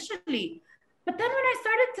view initially. But then when I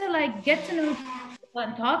started to like get to know people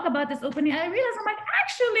and talk about this openly, I realized I'm like,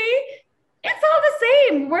 actually, it's all the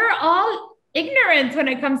same. We're all ignorant when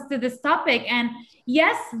it comes to this topic. And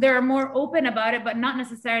yes, they're more open about it, but not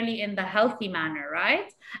necessarily in the healthy manner,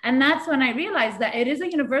 right? And that's when I realized that it is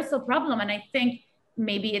a universal problem. And I think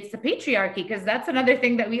maybe it's the patriarchy, because that's another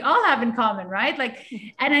thing that we all have in common, right? Like,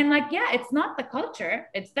 and I'm like, yeah, it's not the culture.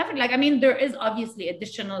 It's definitely like, I mean, there is obviously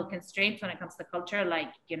additional constraints when it comes to culture,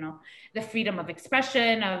 like, you know, the freedom of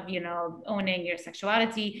expression, of, you know, owning your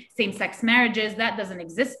sexuality, same-sex marriages, that doesn't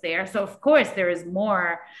exist there. So of course there is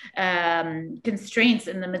more constraints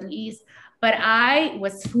in the Middle East. But I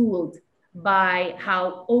was fooled by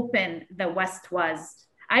how open the West was.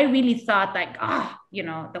 I really thought like, you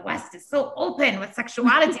know, the West is so open with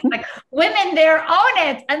sexuality. Like women there own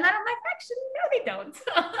it. And then I'm like, actually, no, they don't.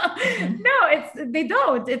 No, they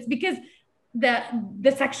don't. It's because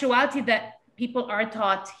the sexuality that people are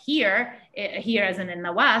taught here as in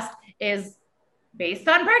the West, is based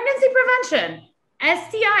on pregnancy prevention.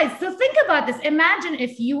 STIs. So think about this. Imagine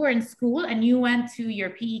if you were in school and you went to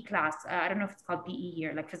your PE class. I don't know if it's called PE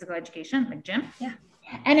here, like physical education, like gym. Yeah.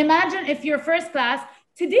 And imagine if your first class,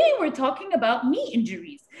 today we're talking about knee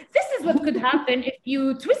injuries. This is what could happen if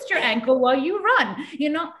you twist your ankle while you run, you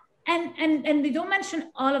know? And they don't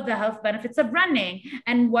mention all of the health benefits of running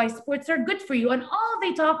and why sports are good for you. And all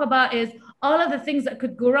they talk about is all of the things that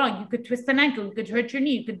could go wrong. You could twist an ankle, you could hurt your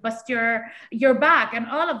knee, you could bust your back and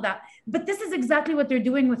all of that. But this is exactly what they're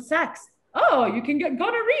doing with sex. Oh, you can get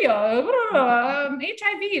gonorrhea,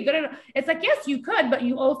 HIV. It's like, yes, you could, but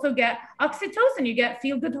you also get oxytocin, you get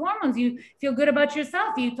feel-good hormones, you feel good about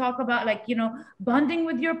yourself. You talk about like, you know, bonding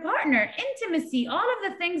with your partner, intimacy, all of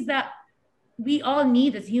the things that we all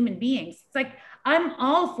need as human beings. It's like, I'm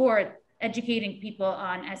all for educating people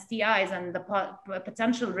on STIs and the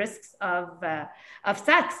potential risks of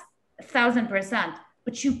sex, 1,000%.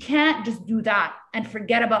 But you can't just do that and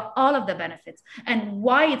forget about all of the benefits and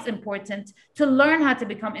why it's important to learn how to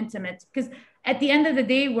become intimate. Because at the end of the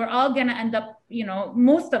day, we're all going to end up, you know,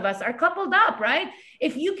 most of us are coupled up, right?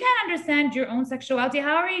 If you can't understand your own sexuality,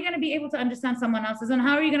 how are you going to be able to understand someone else's? And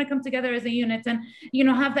how are you going to come together as a unit and, you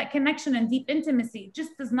know, have that connection and deep intimacy? It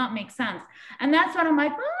just does not make sense. And that's when I'm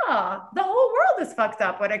like, the whole world is fucked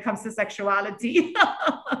up when it comes to sexuality.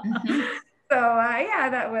 Mm-hmm. So yeah,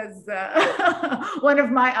 that was one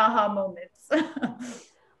of my aha moments.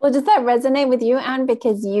 Well, does that resonate with you, Anne?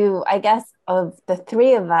 Because you, I guess, of the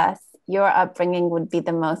three of us, your upbringing would be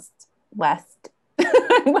the most West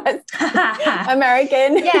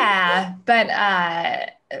American. Yeah,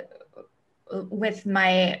 but with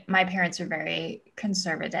my parents are very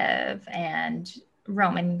conservative and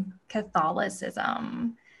Roman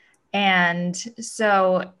Catholicism, and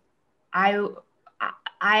so I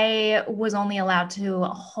was only allowed to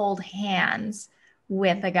hold hands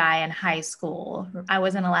with a guy in high school. I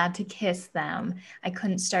wasn't allowed to kiss them. I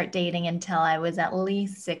couldn't start dating until I was at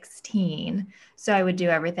least 16. So I would do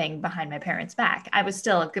everything behind my parents' back. I was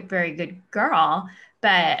still a good, very good girl,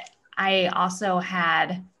 but I also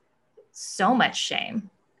had so much shame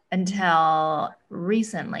until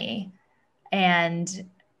recently. And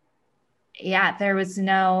yeah, there was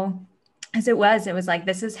no, as it was like,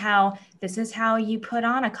 this is how you put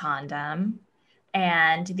on a condom.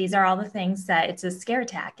 And these are all the things that it's a scare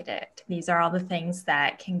tactic. These are all the things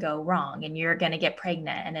that can go wrong, and you're going to get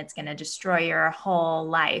pregnant and it's going to destroy your whole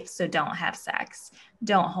life. So don't have sex,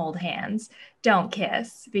 don't hold hands, don't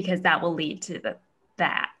kiss, because that will lead to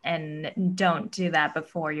that. And don't do that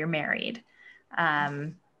before you're married.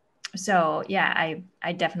 So yeah,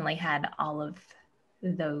 I definitely had all of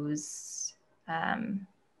those.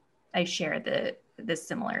 I share the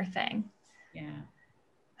similar thing. Yeah.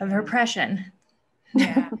 Of repression.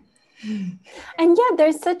 Yeah. And yeah,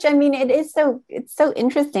 there's such, I mean, it's so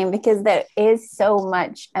interesting because there is so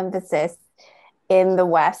much emphasis in the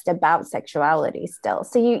West about sexuality still.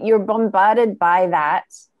 So you're bombarded by that,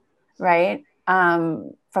 right?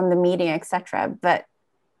 From the media, etc. But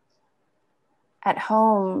at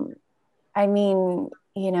home, I mean,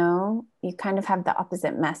 you kind of have the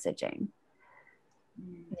opposite messaging.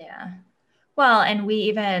 Yeah. Well, and we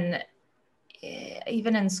even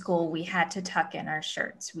in school, we had to tuck in our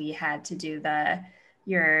shirts. We had to do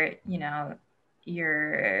you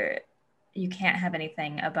can't have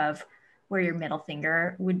anything above where your middle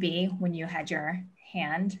finger would be when you had your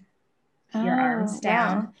arms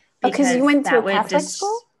down. Wow. Because you went to a Catholic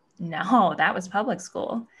school? No, that was public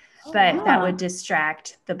school. But that would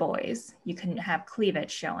distract the boys. You couldn't have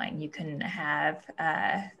cleavage showing. You couldn't have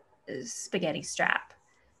spaghetti strap.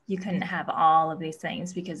 You couldn't have all of these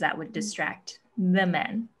things because that would distract the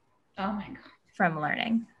men. Oh my God. From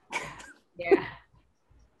learning. Yeah.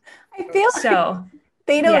 I feel so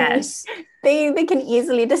they don't. Yes. They can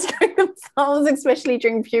easily distract themselves, especially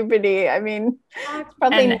during puberty. I mean, it's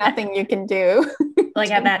probably nothing you can do.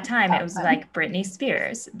 Like at that time, it was like Britney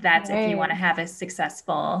Spears. That's if you want to have a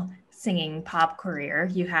successful singing pop career,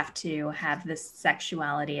 you have to have the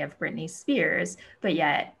sexuality of Britney Spears, but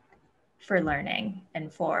yet for learning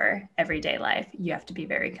and for everyday life, you have to be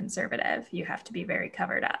very conservative. You have to be very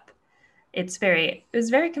covered up. It was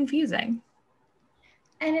very confusing.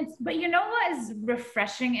 And but you know what is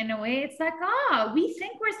refreshing in a way? It's like, we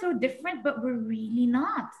think we're so different, but we're really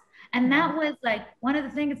not. And that was like one of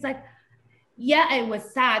the things. It's like, yeah, it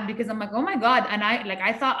was sad because I'm like, oh my God. And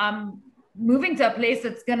I thought I'm moving to a place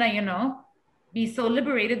that's gonna, be so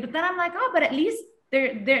liberated. But then I'm like, but at least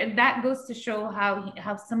there that goes to show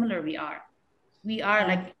how similar we are. We are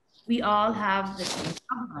like, we all have the same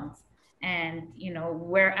problems. And,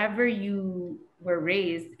 wherever you were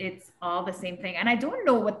raised, it's all the same thing. And I don't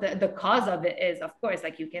know what the cause of it is. Of course,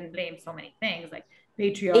 like you can blame so many things like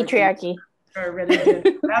patriarchy. Or religion,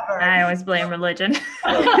 whatever. I always blame religion.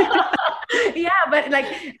 Yeah, but like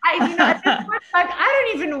at this point, like, I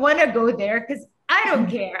don't even want to go there because I don't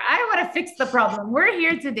care. I want to fix the problem. We're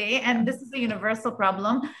here today, and this is a universal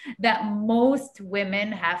problem that most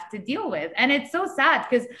women have to deal with. And it's so sad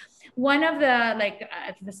because one of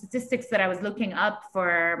the statistics that I was looking up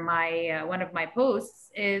for my one of my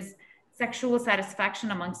posts is sexual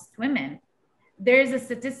satisfaction amongst women. There's a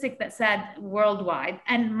statistic that said worldwide,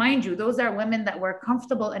 and mind you, those are women that were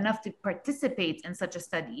comfortable enough to participate in such a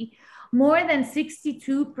study, more than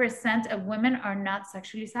 62% of women are not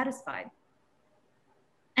sexually satisfied.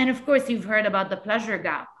 And of course, you've heard about the pleasure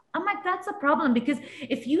gap. I'm like, that's a problem because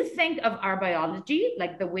if you think of our biology,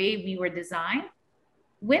 like the way we were designed,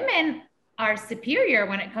 women are superior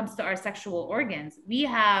when it comes to our sexual organs. We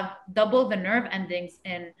have double the nerve endings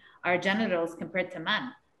in our genitals compared to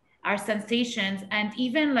men. Our sensations, and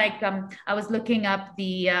even like I was looking up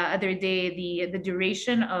the other day the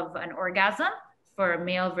duration of an orgasm for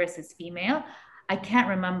male versus female. I can't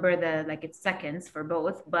remember it's seconds for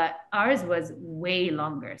both, but ours was way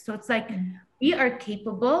longer. So it's like we are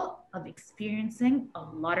capable of experiencing a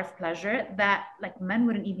lot of pleasure that like men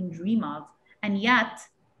wouldn't even dream of, and yet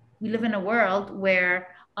we live in a world where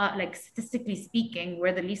like statistically speaking,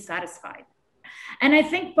 we're the least satisfied. And I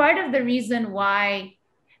think part of the reason why,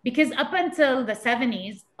 because up until the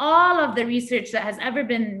 70s, all of the research that has ever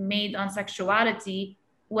been made on sexuality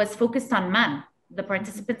was focused on men. The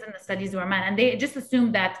participants in the studies were men, and they just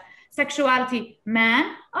assumed that sexuality,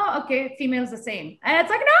 man, oh, okay, female's the same. And it's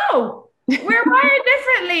like, no, we're wired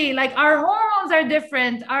differently. Like our hormones are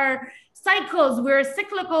different. Our cycles, we're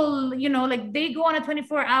cyclical, you know, like they go on a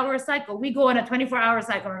 24-hour cycle. We go on a 24-hour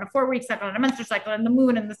cycle, on a 4-week cycle, on a menstrual cycle, and the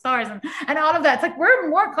moon and the stars and all of that. It's like we're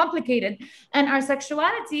more complicated. And our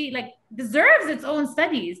sexuality like deserves its own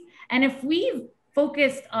studies. And if we've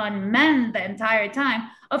focused on men the entire time,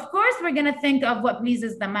 of course we're going to think of what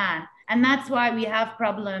pleases the man. And that's why we have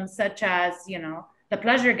problems such as, you know, the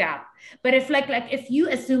pleasure gap. But if like if you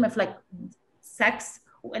assume if like sex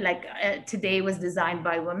like today was designed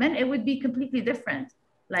by women, it would be completely different.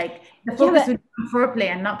 Like the focus would be on foreplay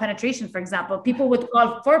and not penetration, for example. People would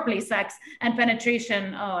call foreplay sex and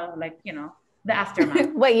penetration, oh, like, you know, the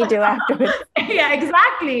aftermath. What you do afterwards. Yeah,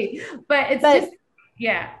 exactly. But it's just,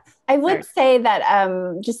 yeah. I would say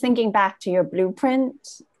that just thinking back to your blueprint,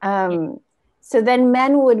 so then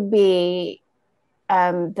men would be,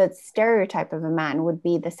 the stereotype of a man would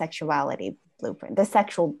be the sexuality blueprint, the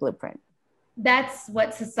sexual blueprint. That's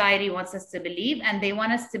what society wants us to believe. And they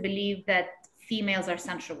want us to believe that females are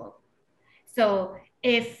sensual. So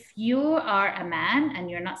if you are a man and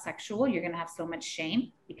you're not sexual, you're going to have so much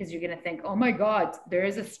shame because you're going to think, oh my God, there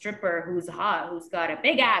is a stripper who's hot, who's got a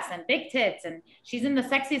big ass and big tits, and she's in the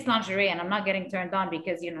sexiest lingerie, and I'm not getting turned on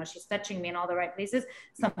because, you know, she's touching me in all the right places.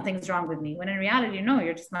 Something's wrong with me. When in reality, no,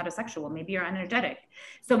 you're just not a sexual. Maybe you're energetic.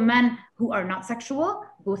 So men who are not sexual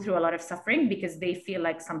go through a lot of suffering because they feel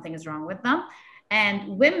like something is wrong with them.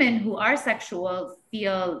 And women who are sexual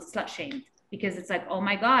feel slut shamed. Because it's like, oh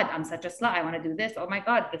my God, I'm such a slut. I want to do this. Oh my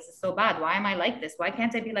God, this is so bad. Why am I like this? Why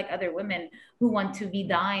can't I be like other women who want to be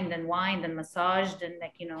dined and wined and massaged and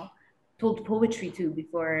like, you know, told poetry to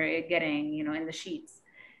before getting, you know, in the sheets.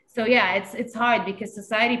 So yeah, it's hard because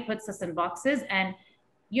society puts us in boxes and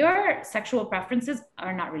your sexual preferences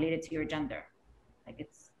are not related to your gender. Like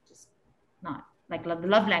it's just not. Like the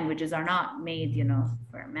love languages are not made, you know,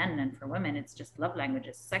 for men and for women. It's just love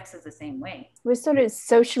languages. Sex is the same way. We're sort of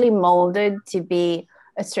socially molded to be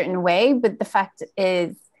a certain way, but the fact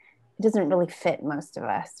is it doesn't really fit most of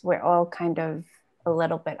us. We're all kind of a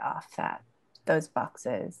little bit off those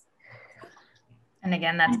boxes. And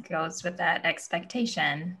again, that goes with that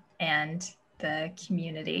expectation and the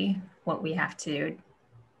community, what we have to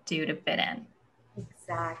do to fit in.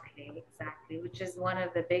 Exactly, which is one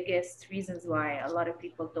of the biggest reasons why a lot of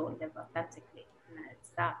people don't live authentically. And it's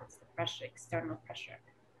the pressure, external pressure.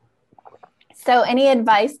 So any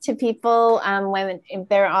advice to people when if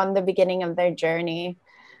they're on the beginning of their journey,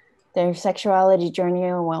 their sexuality journey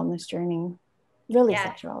or wellness journey,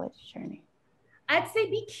 sexuality journey? I'd say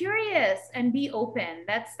be curious and be open.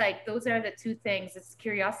 That's like, those are the two things. It's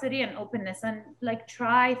curiosity and openness, and like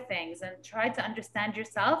try things and try to understand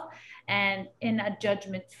yourself and in a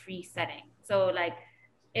judgment-free setting. So like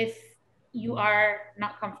if you are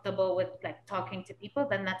not comfortable with like talking to people,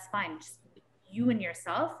 then that's fine. Just you and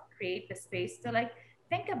yourself create the space to like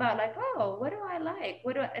think about like, oh, what do I like?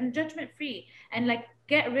 And judgment free, and like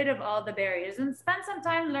get rid of all the barriers and spend some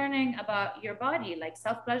time learning about your body. Like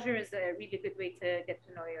self-pleasure is a really good way to get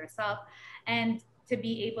to know yourself and to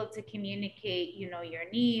be able to communicate, you know, your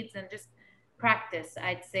needs, and just practice.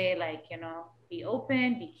 I'd say like, you know, be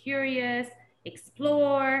open, be curious,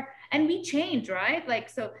 explore, and we change, right? Like,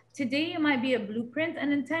 so today you might be a blueprint,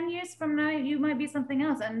 and in 10 years from now you might be something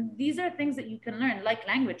else. And these are things that you can learn, like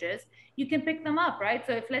languages. You can pick them up, right?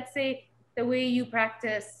 So if, let's say, the way you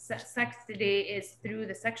practice sex today is through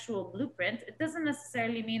the sexual blueprint, it doesn't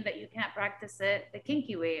necessarily mean that you can't practice it the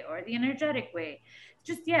kinky way or the energetic way.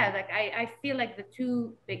 Just, yeah, like I feel like the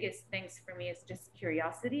two biggest things for me is just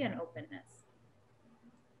curiosity and openness.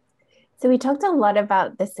 So we talked a lot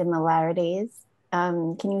about the similarities.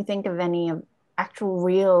 Can you think of any actual,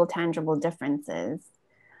 real, tangible differences?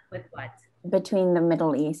 With what? Between the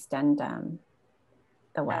Middle East and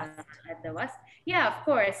the West. The West? Yeah, of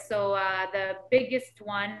course. So the biggest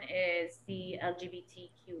one is the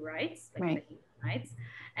LGBTQ rights, like right. the human rights.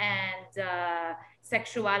 And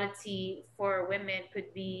sexuality for women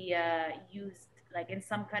could be used, like in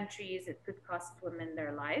some countries, it could cost women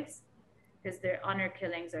their lives, because their honor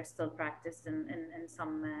killings are still practiced in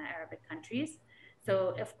some Arabic countries.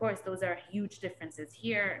 So of course, those are huge differences.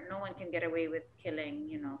 Here, no one can get away with killing,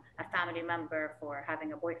 you know, a family member for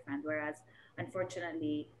having a boyfriend. Whereas,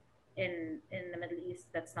 unfortunately, in the Middle East,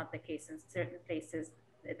 that's not the case. In certain places,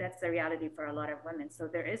 that's the reality for a lot of women. So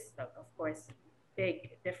there is, of course,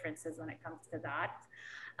 big differences when it comes to that.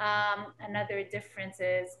 Another difference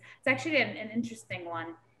is, it's actually an interesting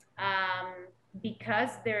one.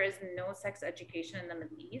 Because there is no sex education in the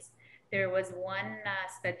Middle East, there was one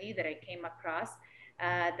study that I came across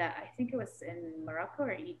that I think it was in Morocco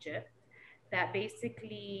or Egypt that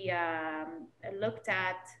basically looked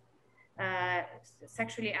at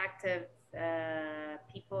sexually active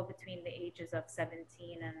people between the ages of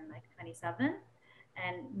 17 and like 27,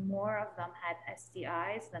 and more of them had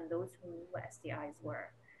STIs than those who knew what STIs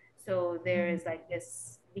were. So there is like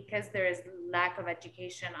this, because there is lack of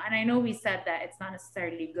education, and I know we said that it's not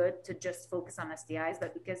necessarily good to just focus on STIs,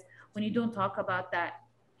 but because when you don't talk about that,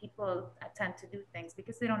 people tend to do things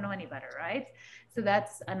because they don't know any better, right? So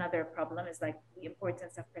that's another problem, is like the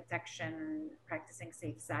importance of protection. Practicing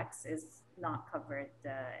safe sex is not covered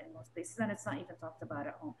in most places, and it's not even talked about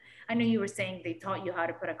at home. I know you were saying they taught you how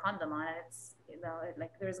to put a condom on, and it's, you know,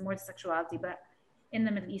 like there's more sexuality, but in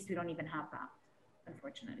the Middle East we don't even have that,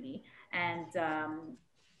 unfortunately. And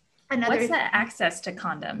another, what's the access to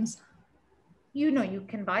condoms? you know, you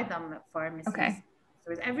can buy them at pharmacies. Okay.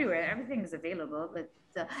 So it's everywhere, everything is available, but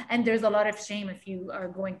and there's a lot of shame if you are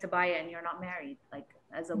going to buy it and you're not married, like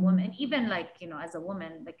as a woman, even like, you know, as a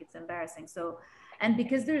woman, like it's embarrassing. So, and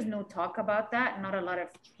because there's no talk about that, not a lot of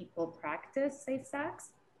people practice safe sex,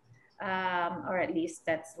 or at least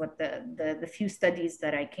that's what the few studies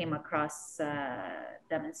that I came across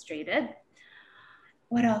demonstrated.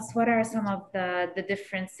 What else? What are some of the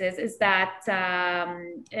differences? Is that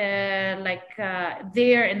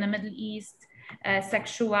there in the Middle East,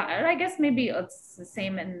 sexual, I guess maybe it's the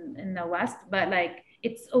same in the West, but like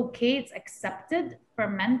it's okay, it's accepted for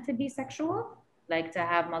men to be sexual, like to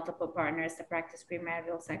have multiple partners, to practice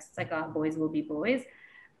premarital sex. It's like, boys will be boys.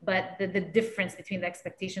 But the difference between the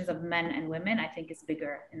expectations of men and women, I think, is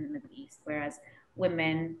bigger in the Middle East, whereas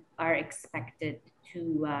women are expected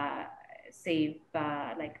to save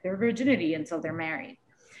like their virginity until they're married.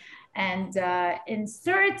 And in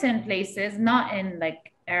certain places, not in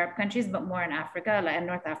like Arab countries, but more in Africa, like in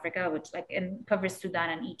North Africa, which like covers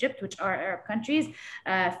Sudan and Egypt, which are Arab countries,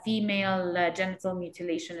 female genital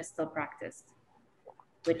mutilation is still practiced,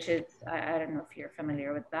 which is, I don't know if you're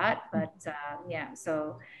familiar with that, but yeah,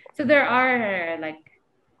 so there are like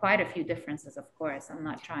quite a few differences, of course. I'm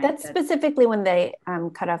not trying That's to... specifically when they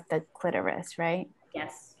cut off the clitoris, right?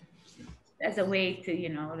 Yes, as a way to, you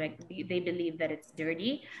know, like they believe that it's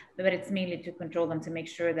dirty, but it's mainly to control them, to make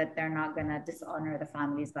sure that they're not going to dishonor the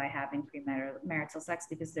families by having premarital sex,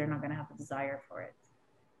 because they're not going to have a desire for it.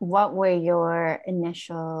 What were your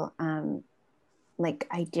initial like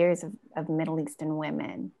ideas of Middle Eastern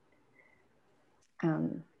women?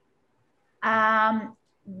 Or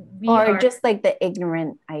just like the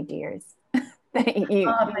ignorant ideas that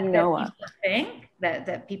you know of. Think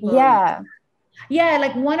that people, yeah. Yeah,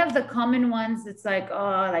 like one of the common ones, it's like,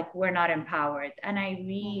 oh, like we're not empowered. And I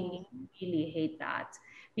really, really hate that,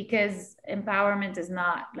 because empowerment is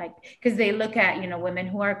not like, because they look at, you know, women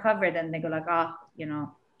who are covered and they go like, oh, you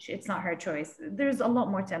know, it's not her choice. There's a lot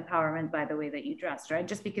more to empowerment by the way that you dress, right?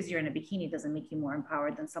 Just because you're in a bikini doesn't make you more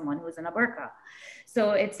empowered than someone who is in a burqa.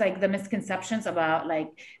 So it's like the misconceptions about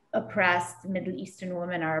like oppressed Middle Eastern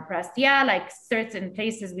women are oppressed. Yeah, like certain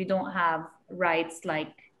places we don't have rights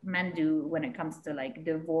like men do when it comes to like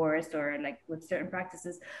divorce or like with certain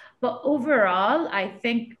practices, but overall I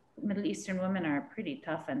think Middle Eastern women are pretty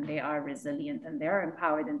tough, and they are resilient, and they are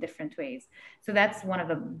empowered in different ways. So that's one of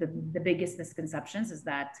the biggest misconceptions, is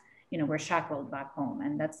that, you know, we're shackled back home,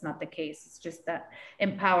 and that's not the case. It's just that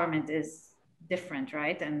empowerment is different,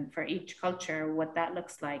 right? And for each culture, what that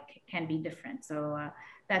looks like can be different. So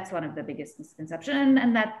that's one of the biggest misconceptions,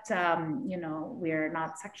 and that you know, we're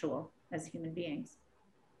not sexual as human beings,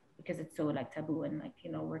 because it's so like taboo, and like,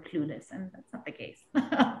 you know, we're clueless, and that's not the case.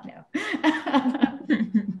 No.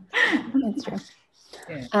 That's true.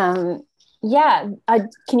 Yeah.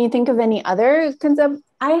 Can you think of any other concept?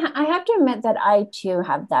 I have to admit that I too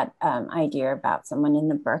have that idea about someone in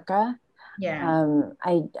the burqa. Yeah.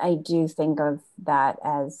 I do think of that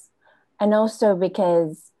as, and also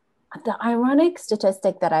because the ironic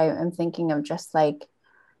statistic that I am thinking of, just like,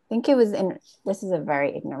 I think it was this is a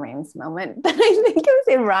very ignorance moment, but I think it was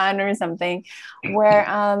Iran or something,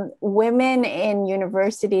 where women in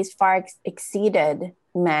universities far exceeded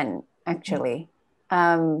men, actually.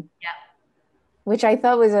 Which I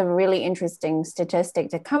thought was a really interesting statistic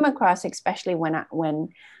to come across, especially when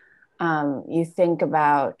you think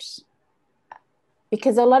about,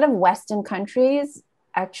 because a lot of Western countries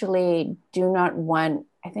actually do not want,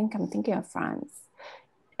 I think I'm thinking of France,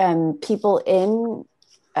 people in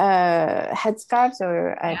headscarves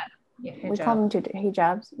or we call them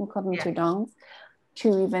hijabs, we call them tudungs,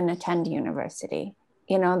 to even attend university.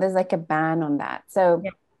 You know, there's like a ban on that. So,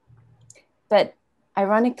 but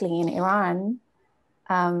ironically in Iran,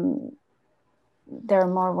 there are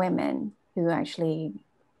more women who actually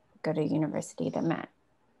go to university than men?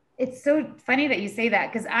 It's so funny that you say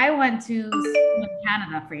that because I went to school in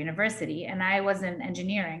Canada for university and I was in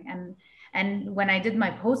engineering. And when I did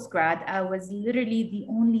my postgrad, I was literally the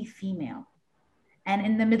only female. And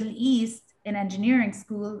in the Middle East, in engineering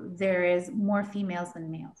school, there is more females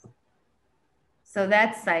than males. So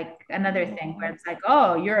that's like another thing where it's like,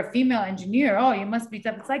 oh, you're a female engineer. Oh, you must be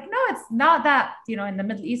tough. It's like, no, it's not that, in the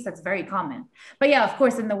Middle East, that's very common. But yeah, of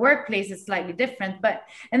course, in the workplace, it's slightly different.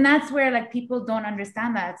 And that's where like people don't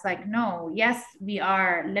understand that. It's like, no, yes, we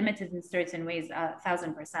are limited in certain ways,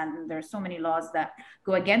 1,000%. And there's so many laws that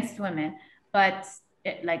go against women, but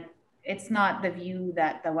it's not the view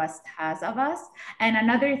that the West has of us. And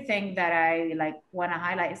another thing that I like want to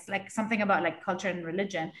highlight is like something about like culture and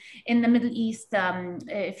religion. In the Middle East,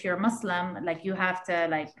 if you're Muslim, like you have to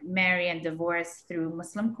like marry and divorce through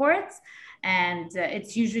Muslim courts. And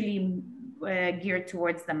it's usually geared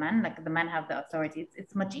towards the men, like the men have the authority.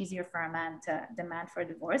 It's much easier for a man to demand for a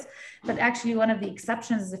divorce. But actually one of the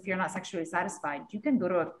exceptions is if you're not sexually satisfied, you can go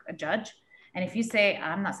to a judge. And if you say,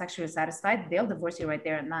 I'm not sexually satisfied, they'll divorce you right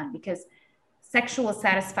there and then, because sexual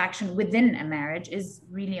satisfaction within a marriage is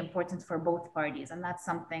really important for both parties. And that's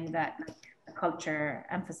something that like, the culture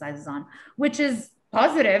emphasizes on, which is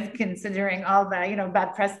positive considering all the,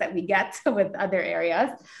 bad press that we get with other areas.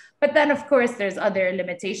 But then, of course, there's other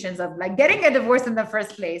limitations of like getting a divorce in the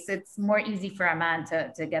first place. It's more easy for a man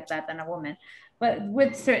to get that than a woman. But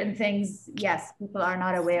with certain things, yes, people are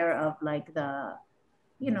not aware of like the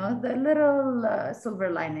little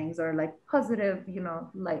silver linings or like positive,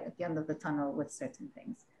 light at the end of the tunnel with certain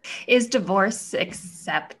things. Is divorce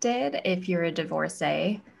accepted if you're a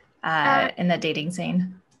divorcee in the dating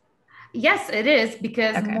scene? Yes, it is,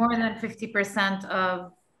 because more than 50%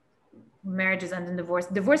 of marriages end in divorce.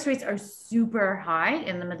 Divorce rates are super high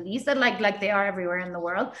in the Middle East, and like they are everywhere in the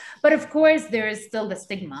world. But of course, there is still the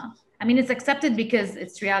stigma. I mean, it's accepted because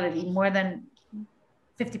it's reality. More than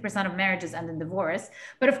 50% of marriages end in divorce.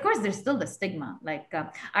 But of course, there's still the stigma. Like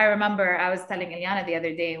I remember I was telling Ilyana the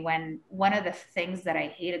other day when one of the things that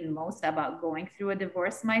I hated most about going through a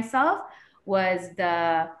divorce myself was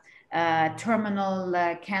the terminal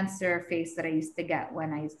cancer face that I used to get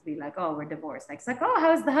when I used to be like, oh, we're divorced. Like, it's like, oh,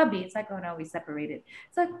 how's the hubby? It's like, oh, no, we separated.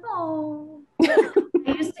 It's like, oh.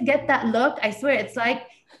 I used to get that look. I swear, it's like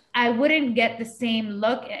I wouldn't get the same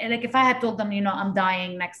look. Like if I had told them, I'm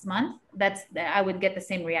dying next month, I would get the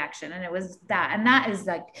same reaction. And it was that. And that is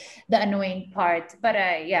like the annoying part. But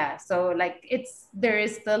yeah, so like there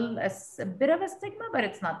is still a bit of a stigma, but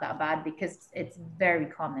it's not that bad because it's very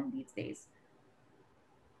common these days.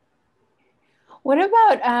 What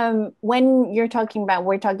about when we're talking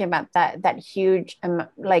about that huge,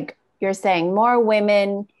 like you're saying, more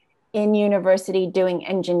women in university doing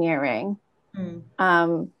engineering.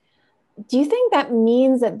 Do you think that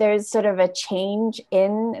means that there's sort of a change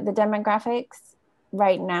in the demographics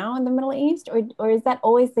right now in the Middle East, or is that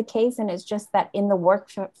always the case and it's just that in the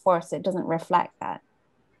workforce it doesn't reflect that?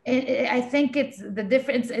 I think it's the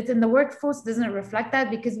difference. It's in the workforce doesn't reflect that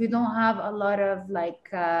because we don't have a lot of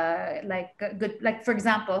good, like for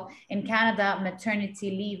example, in Canada, maternity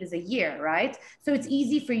leave is a year, right? So it's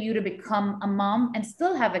easy for you to become a mom and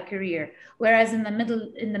still have a career. Whereas in the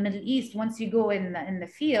Middle East, once you go in the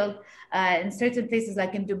field, in certain places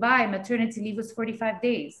like in Dubai, maternity leave was 45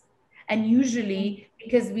 days. And usually,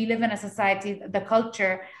 because we live in a society, the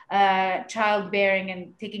culture, childbearing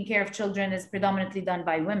and taking care of children is predominantly done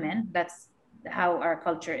by women. That's how our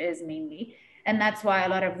culture is mainly. And that's why a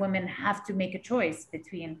lot of women have to make a choice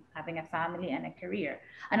between having a family and a career.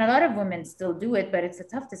 And a lot of women still do it, but it's a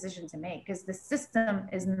tough decision to make because the system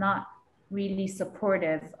is not really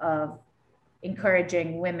supportive of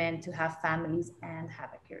encouraging women to have families and have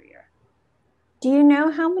a career. Do you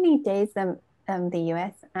know how many days the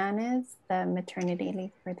US is the maternity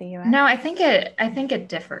leave for the US? No, I think it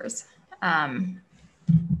differs.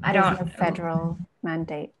 I don't a federal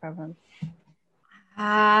mandate problem.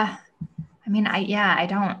 I mean, I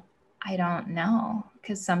don't know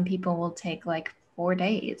because some people will take like 4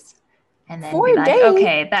 days and then be like,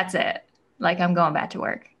 okay, that's it. Like I'm going back to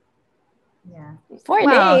work. Yeah. 4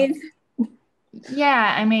 days.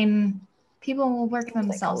 Yeah, I mean, people will work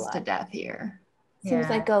themselves to death here. Seems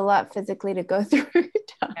like a lot physically to go through.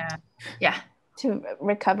 To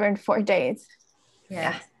recover in 4 days.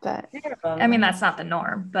 Yeah. But I mean, that's not the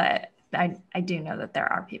norm, but I do know that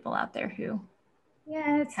there are people out there who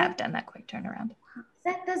have done that quick turnaround.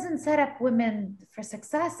 That doesn't set up women for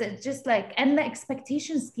success. It's just like, and the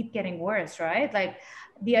expectations keep getting worse, right? Like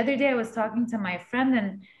the other day I was talking to my friend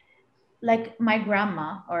and like my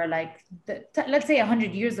grandma, or like let's say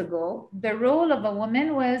 100 years ago, the role of a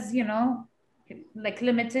woman was, like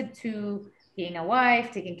limited to being a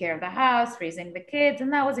wife, taking care of the house, raising the kids,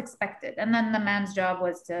 and that was expected. And then the man's job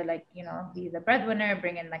was to, like, be the breadwinner,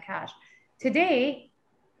 bring in the cash. Today,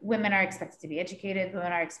 women are expected to be educated,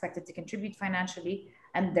 women are expected to contribute financially,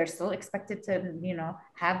 and they're still expected to,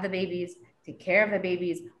 have the babies, take care of the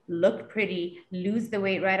babies, look pretty, lose the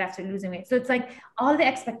weight right after losing weight. So it's like all the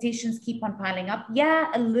expectations keep on piling up.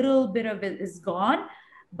 Yeah, a little bit of it is gone,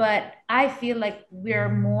 but I feel like we're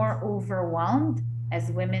more overwhelmed as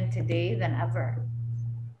women today than ever.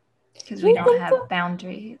 Because we don't have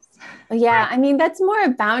boundaries. Yeah, I mean, that's more a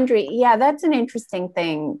boundary. Yeah, that's an interesting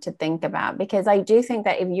thing to think about, because I do think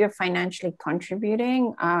that if you're financially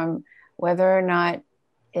contributing, whether or not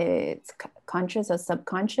it's conscious or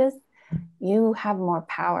subconscious, you have more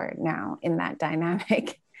power now in that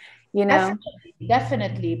dynamic,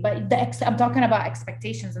 Definitely. But I'm talking about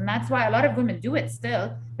expectations, and that's why a lot of women do it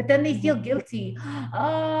still, but then they feel guilty.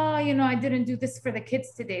 Oh, I didn't do this for the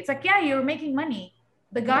kids today. It's like, yeah, you're making money.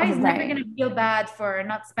 The guy is never going to feel bad for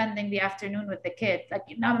not spending the afternoon with the kid. Like,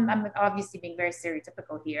 now I'm obviously being very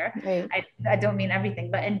stereotypical here. Right. I don't mean everything,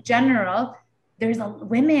 but in general,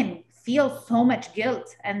 women feel so much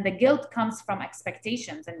guilt, and the guilt comes from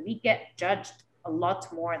expectations, and we get judged a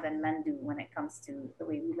lot more than men do when it comes to the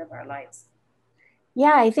way we live our lives.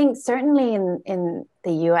 Yeah, I think certainly in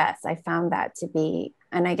the US, I found that to be,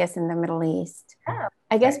 and I guess in the Middle East,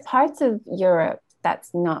 I guess parts of Europe,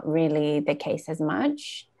 that's not really the case as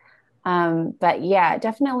much. But yeah,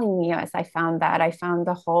 definitely in the US, I found that. I found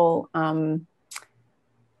the whole,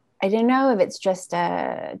 I don't know if it's just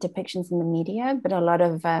depictions in the media, but a lot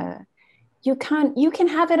of you can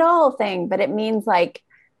have it all thing, but it means like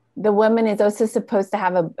the woman is also supposed to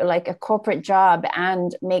have a corporate job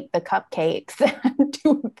and make the cupcakes and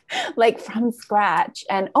do like from scratch.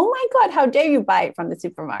 And oh my God, how dare you buy it from the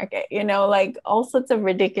supermarket? Like all sorts of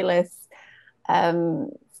ridiculous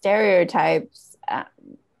stereotypes.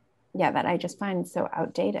 That I just find so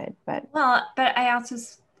outdated. But I also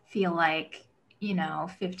feel like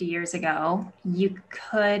 50 years ago, you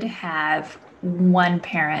could have one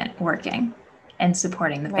parent working and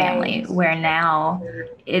supporting the family, where now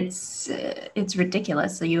it's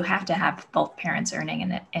ridiculous. So you have to have both parents earning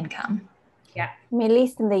an income. Yeah. I mean, at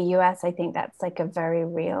least in the US, I think that's like a very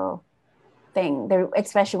real thing there,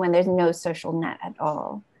 especially when there's no social net at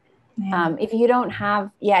all. Yeah. If you don't have,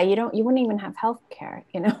 you wouldn't even have healthcare,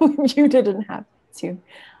 if you didn't have to,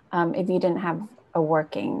 if you didn't have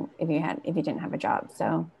if you didn't have a job.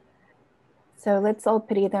 So let's all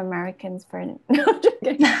pity the Americans for, and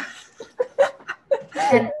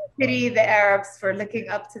pity the Arabs for looking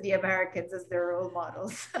up to the Americans as their role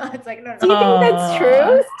models. It's like, no. Do you think that's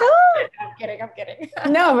true still? I'm kidding.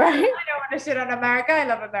 No, right? I don't want to shit on America. I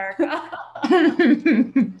love America.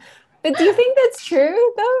 But do you think that's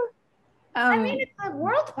true though? I mean, it's a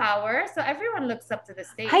world power, so everyone looks up to the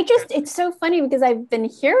state. It's so funny because I've been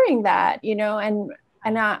hearing that, and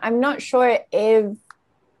I'm not sure if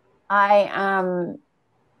I am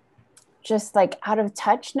just like out of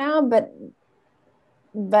touch now, but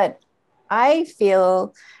I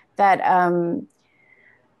feel that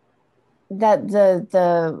that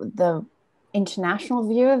the international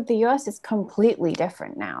view of the US is completely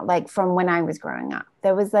different now, like from when I was growing up.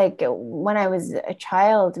 There was like, when I was a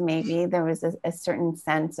child, maybe there was a certain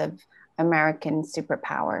sense of American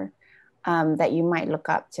superpower, that you might look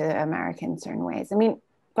up to America in certain ways. I mean,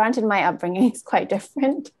 granted, my upbringing is quite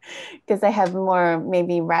different because I have more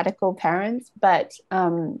maybe radical parents, but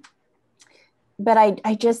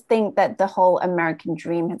I just think that the whole American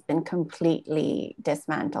dream has been completely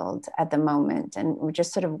dismantled at the moment. And we're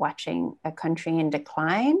just sort of watching a country in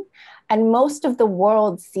decline. And most of the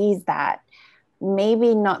world sees that,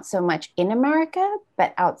 maybe not so much in America,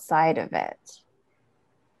 but outside of it.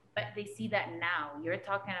 But they see that now. You're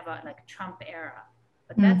talking about like Trump era,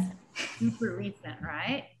 but that's super recent,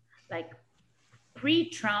 right? Like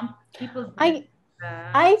pre-Trump, people. I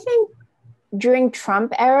think during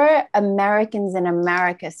Trump era, Americans in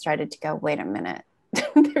America started to go, wait a minute,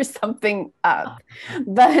 there's something up.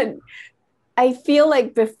 But I feel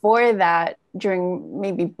like before that, during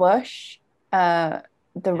maybe Bush,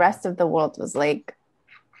 the rest of the world was like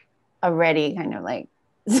already kind of like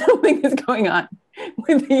something is going on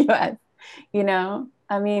with the US,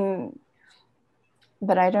 I mean,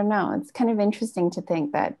 but I don't know. It's kind of interesting to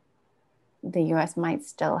think that the US might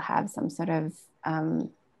still have some sort of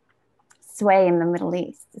sway in the Middle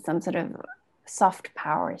East, some sort of soft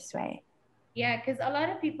power sway. Yeah, because a lot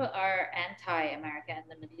of people are anti-America and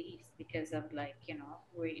the Middle East because of like,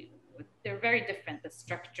 they're very different. The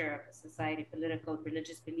structure of the society, political,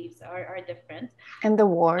 religious beliefs are different. And the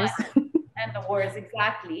wars. And the wars,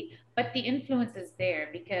 exactly. But the influence is there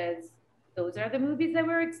because those are the movies that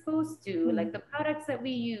we're exposed to, like the products that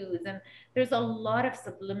we use. And there's a lot of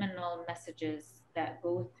subliminal messages that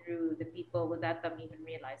go through the people without them even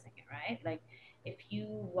realizing it, right? Like if you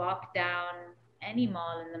walk down any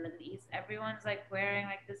mall in the Middle East, everyone's like wearing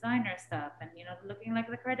like designer stuff and looking like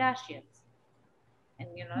the Kardashians.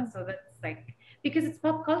 And so that's like because it's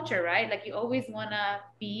pop culture, right? Like you always wanna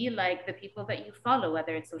be like the people that you follow,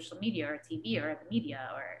 whether it's social media or TV or the media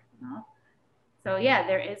or. So yeah,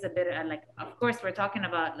 there is a bit of like, of course, we're talking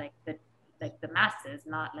about like the masses,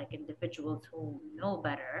 not like individuals who know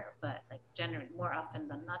better, but like generally more often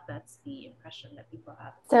than not, that's the impression that people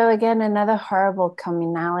have. So again, another horrible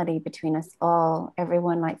commonality between us all.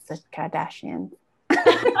 Everyone likes the Kardashians.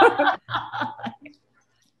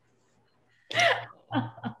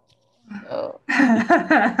 Oh.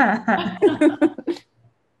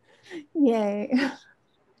 Yay.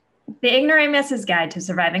 The Ignoramus's Guide to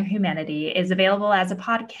Surviving Humanity is available as a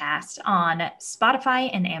podcast on Spotify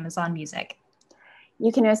and Amazon Music.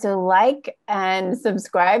 You can also like and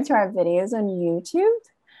subscribe to our videos on YouTube.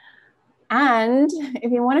 And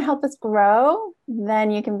if you want to help us grow, then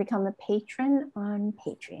you can become a patron on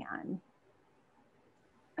Patreon.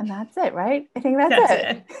 And that's it, right? I think that's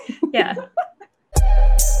it. Yeah.